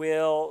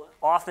 we'll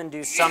often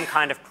do some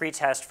kind of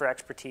pretest for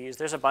expertise.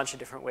 There's a bunch of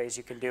different ways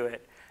you can do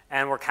it,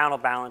 and we'll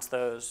counterbalance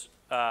those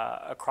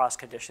across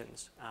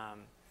conditions.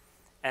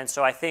 And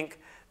so I think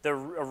a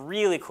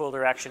really cool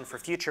direction for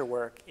future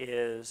work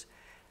is,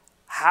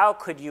 how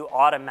could you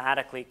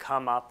automatically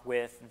come up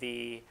with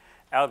the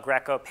El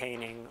Greco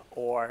painting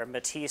or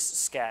Matisse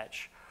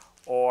sketch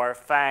or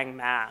Fang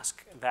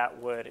mask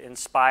that would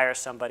inspire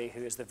somebody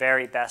who is the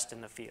very best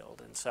in the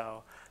field? And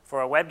so for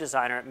a web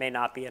designer, it may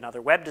not be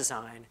another web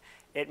design.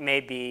 It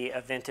may be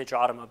a vintage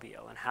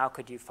automobile. And how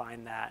could you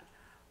find that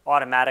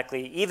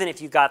automatically, even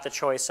if you got the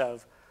choice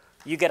of,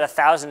 you get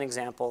 1,000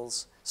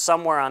 examples,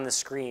 somewhere on the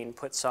screen,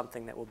 put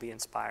something that will be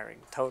inspiring.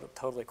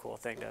 Totally cool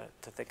thing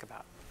to think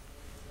about.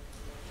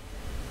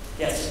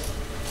 Yes?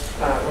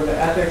 With the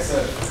ethics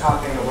of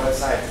copying a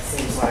website, it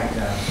seems like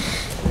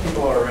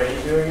people are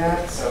already doing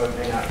that, so it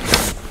may not be,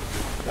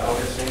 the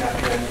onus may not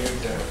be on you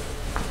to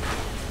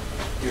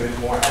do it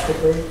more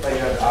ethically, but you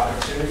have the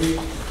opportunity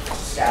to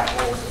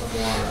scaffold a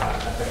more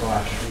ethical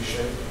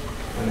attribution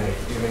when they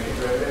do make a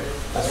derivative.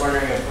 I was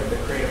wondering if with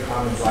the Creative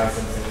Commons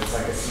license, if it's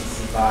like a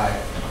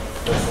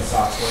CC5, does the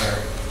software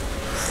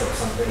slip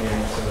something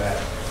in so that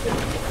it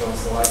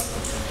fulfills the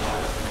license?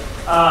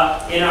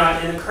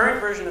 In the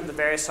current version of the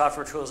various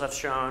software tools I've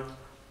shown,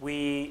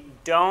 we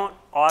don't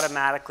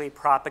automatically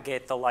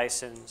propagate the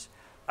license,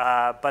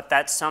 but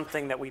that's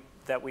something that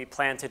we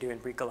plan to do in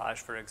bricolage,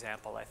 for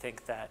example. I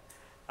think that,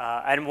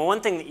 and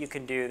one thing that you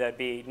can do that'd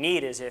be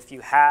neat is if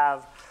you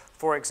have,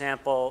 for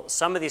example,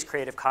 some of these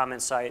Creative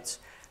Commons sites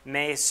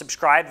may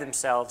subscribe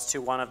themselves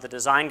to one of the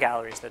design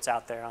galleries that's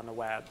out there on the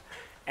web.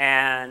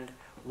 And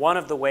one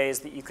of the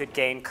ways that you could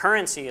gain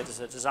currency as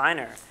a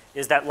designer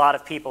is that a lot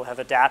of people have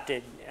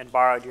adapted and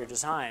borrowed your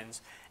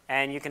designs.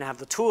 And you can have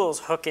the tools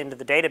hook into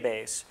the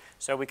database,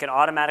 so we can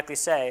automatically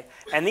say,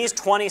 and these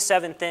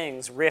 27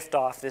 things riffed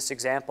off this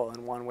example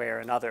in one way or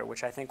another,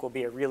 which I think will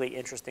be a really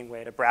interesting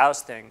way to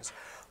browse things.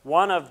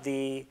 In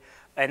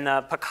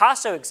the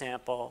Picasso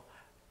example,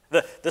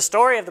 the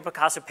story of the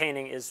Picasso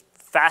painting is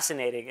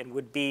fascinating and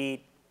would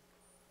be,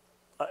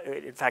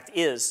 in fact,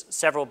 is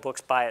several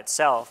books by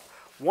itself.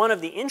 One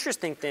of the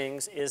interesting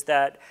things is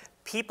that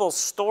people's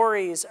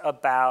stories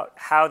about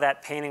how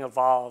that painting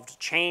evolved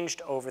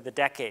changed over the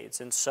decades.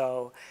 And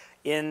so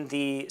in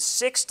the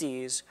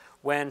 60s,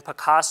 when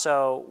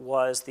Picasso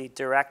was the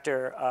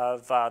director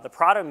of the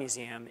Prado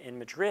Museum in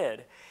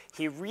Madrid,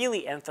 he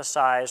really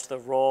emphasized the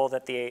role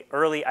that the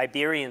early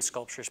Iberian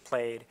sculptures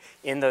played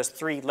in those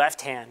three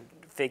left-hand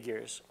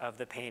figures of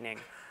the painting.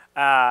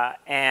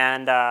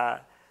 And other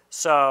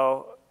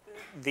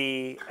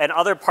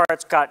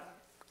parts got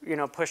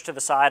pushed to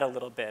the side a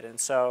little bit. And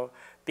so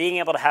being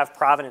able to have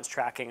provenance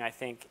tracking, I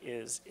think,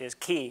 is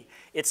key.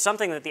 It's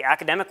something that the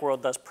academic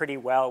world does pretty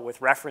well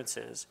with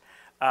references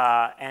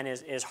and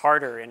is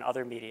harder in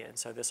other media. And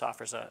so this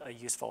offers a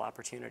useful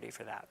opportunity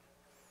for that.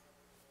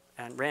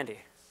 And Randy.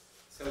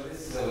 So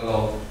this is a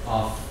little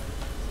off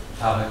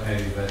topic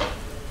maybe, but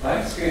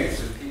my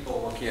experience with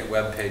people looking at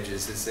web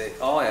pages is they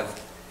all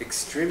have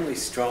extremely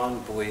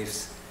strong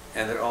beliefs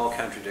and they're all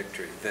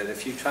contradictory. That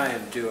if you try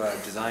and do a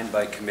design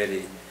by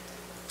committee,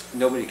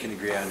 nobody can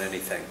agree on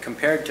anything,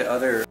 compared to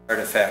other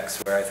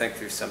artifacts where I think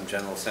there's some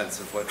general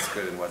sense of what's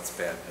good and what's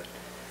bad. But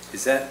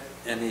is that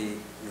any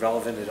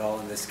relevant at all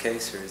in this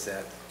case, or is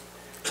that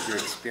your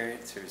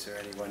experience, or is there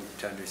anyone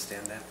to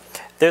understand that?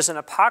 There's an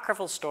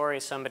apocryphal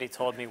story somebody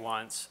told me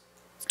once,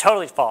 it's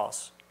totally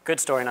false, good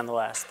story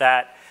nonetheless,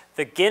 that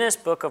the Guinness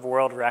Book of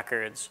World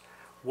Records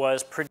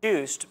was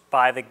produced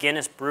by the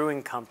Guinness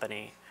Brewing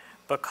Company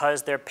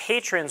because their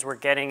patrons were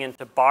getting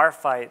into bar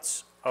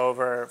fights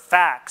over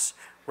facts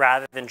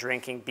rather than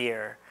drinking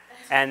beer.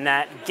 And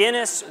that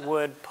Guinness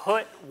would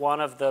put one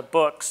of the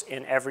books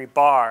in every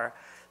bar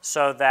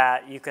so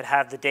that you could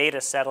have the data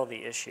settle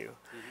the issue.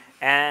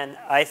 And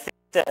I think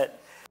that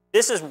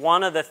this is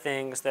one of the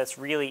things that's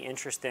really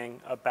interesting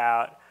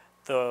about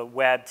the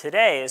web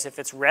today, is if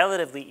it's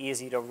relatively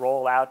easy to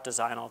roll out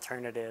design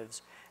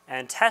alternatives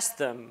and test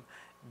them,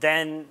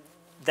 then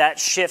that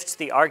shifts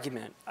the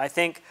argument. I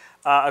think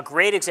a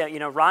great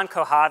example, Ron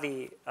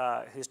Kohavi,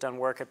 who's done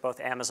work at both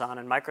Amazon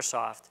and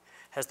Microsoft,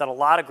 has done a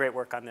lot of great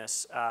work on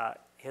this.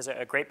 He has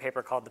a great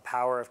paper called The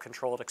Power of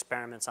Controlled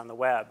Experiments on the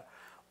Web.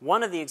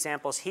 One of the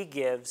examples he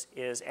gives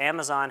is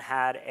Amazon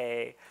had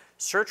a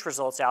search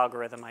results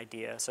algorithm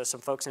idea. So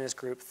some folks in his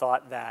group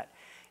thought that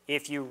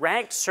if you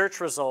ranked search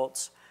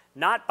results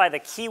not by the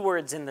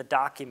keywords in the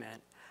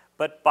document,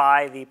 but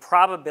by the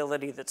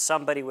probability that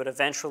somebody would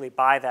eventually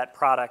buy that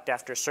product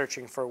after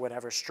searching for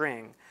whatever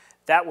string,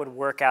 that would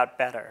work out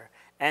better.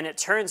 And it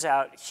turns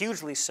out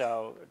hugely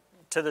so,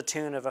 to the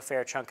tune of a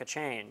fair chunk of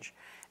change.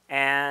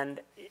 And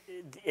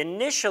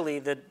initially,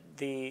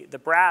 the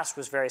brass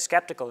was very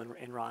skeptical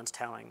in Ron's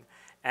telling.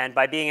 And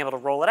by being able to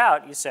roll it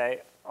out, you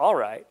say, all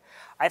right.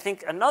 I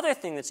think another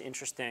thing that's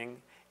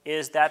interesting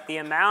is that the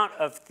amount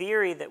of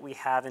theory that we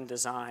have in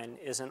design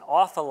is an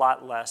awful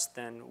lot less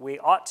than we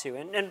ought to.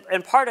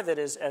 And part of it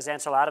is, as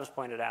Ansel Adams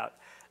pointed out,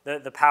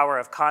 the power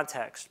of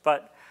context.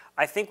 But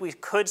I think we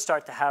could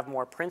start to have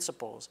more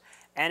principles.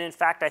 And in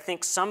fact, I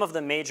think some of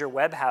the major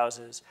web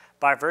houses,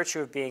 by virtue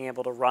of being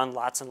able to run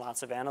lots and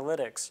lots of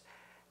analytics,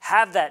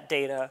 have that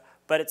data,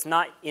 but it's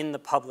not in the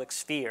public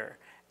sphere.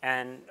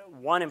 And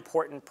one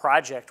important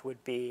project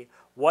would be,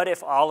 what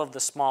if all of the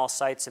small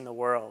sites in the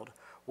world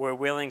were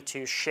willing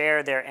to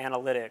share their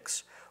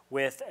analytics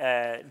with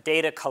a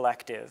data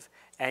collective,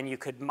 and you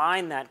could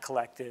mine that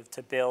collective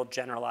to build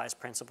generalized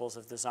principles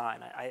of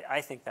design?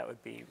 I think that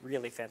would be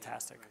really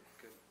fantastic.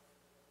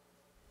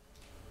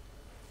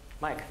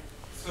 Mike.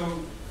 So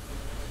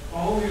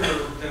all your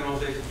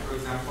generalizations, for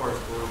example,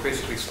 are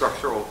basically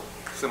structural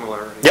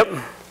similarity. Yep.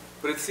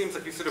 But it seems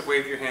like you sort of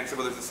wave your hand and say,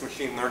 well, there's this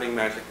machine learning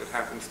magic that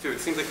happens too. It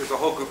seems like there's a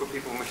whole group of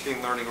people in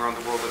machine learning around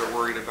the world that are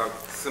worried about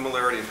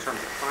similarity in terms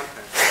of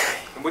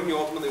content. And wouldn't you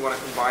ultimately want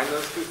to combine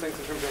those two things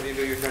in terms of how you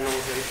do your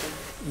generalization?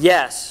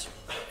 Yes,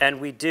 and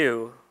we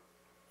do.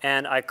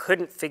 And I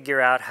couldn't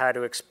figure out how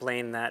to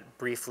explain that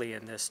briefly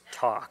in this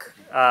talk.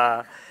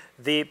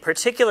 The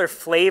particular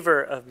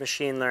flavor of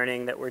machine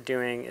learning that we're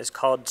doing is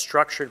called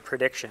structured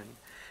prediction.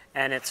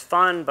 And it's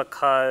fun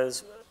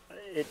because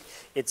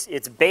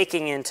it's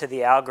baking into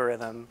the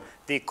algorithm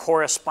the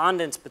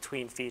correspondence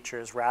between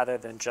features rather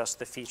than just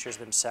the features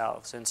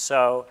themselves. And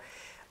so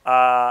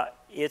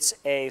it's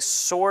a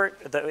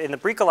sort, in the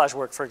bricolage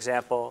work, for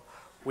example,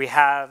 we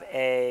have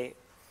a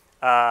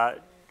kind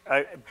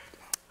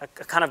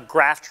of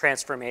graph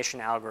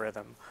transformation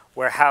algorithm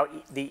where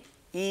the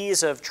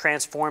ease of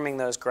transforming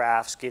those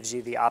graphs gives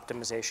you the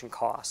optimization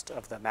cost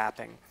of the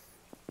mapping.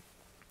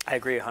 I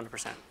agree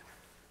 100%.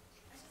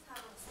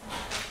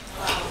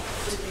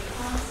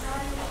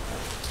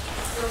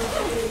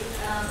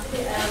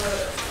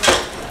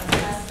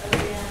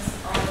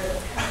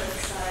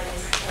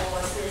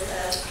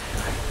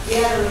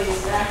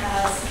 Galleries that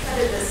has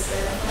kind of this,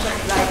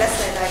 like let's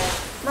say like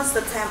master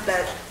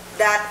template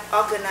that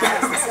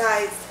organized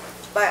size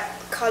by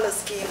color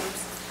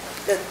schemes,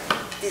 the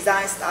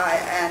design style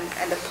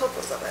and the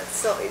purpose of it.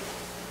 So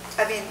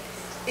I mean,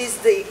 is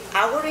the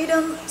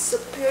algorithm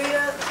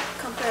superior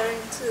comparing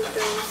to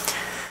those?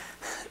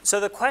 So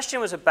the question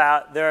was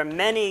about, there are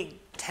many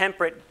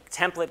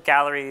template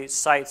gallery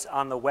sites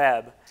on the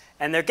web,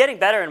 and they're getting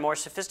better and more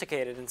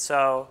sophisticated. And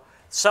so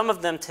some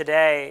of them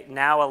today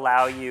now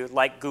allow you,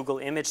 like Google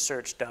Image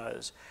Search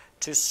does,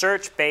 to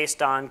search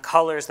based on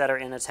colors that are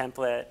in a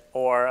template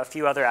or a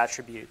few other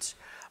attributes.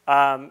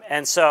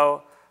 And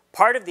so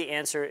part of the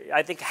answer,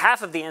 I think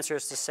half of the answer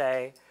is to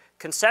say,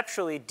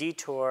 conceptually,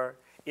 Detour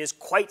is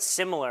quite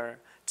similar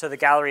to the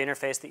gallery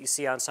interface that you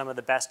see on some of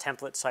the best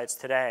template sites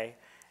today.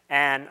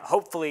 And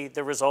hopefully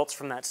the results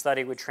from that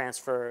study would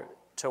transfer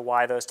to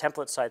why those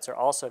template sites are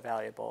also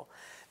valuable.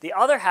 The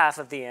other half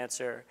of the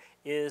answer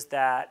is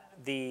that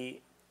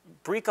the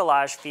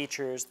bricolage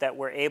features that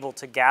we're able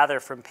to gather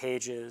from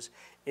pages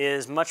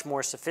is much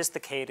more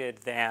sophisticated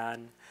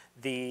than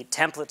the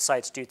template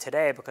sites do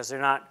today, because they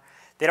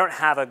don't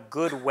have a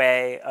good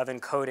way of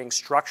encoding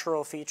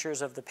structural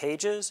features of the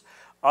pages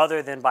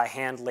other than by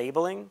hand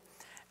labeling.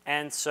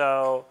 And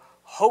so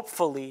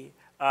hopefully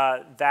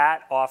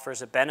that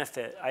offers a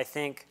benefit. I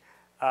think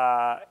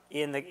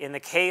in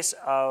the case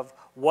of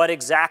what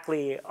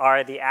exactly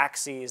are the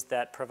axes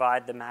that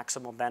provide the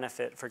maximal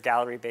benefit for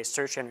gallery-based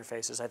search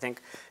interfaces, I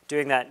think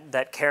doing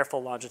that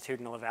careful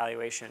longitudinal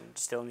evaluation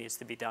still needs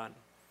to be done.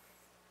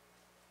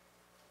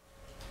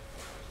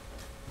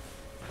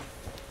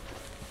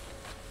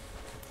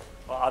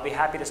 Well, I'll be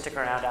happy to stick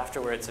around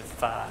afterwards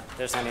if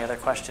there's any other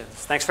questions.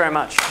 Thanks very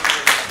much.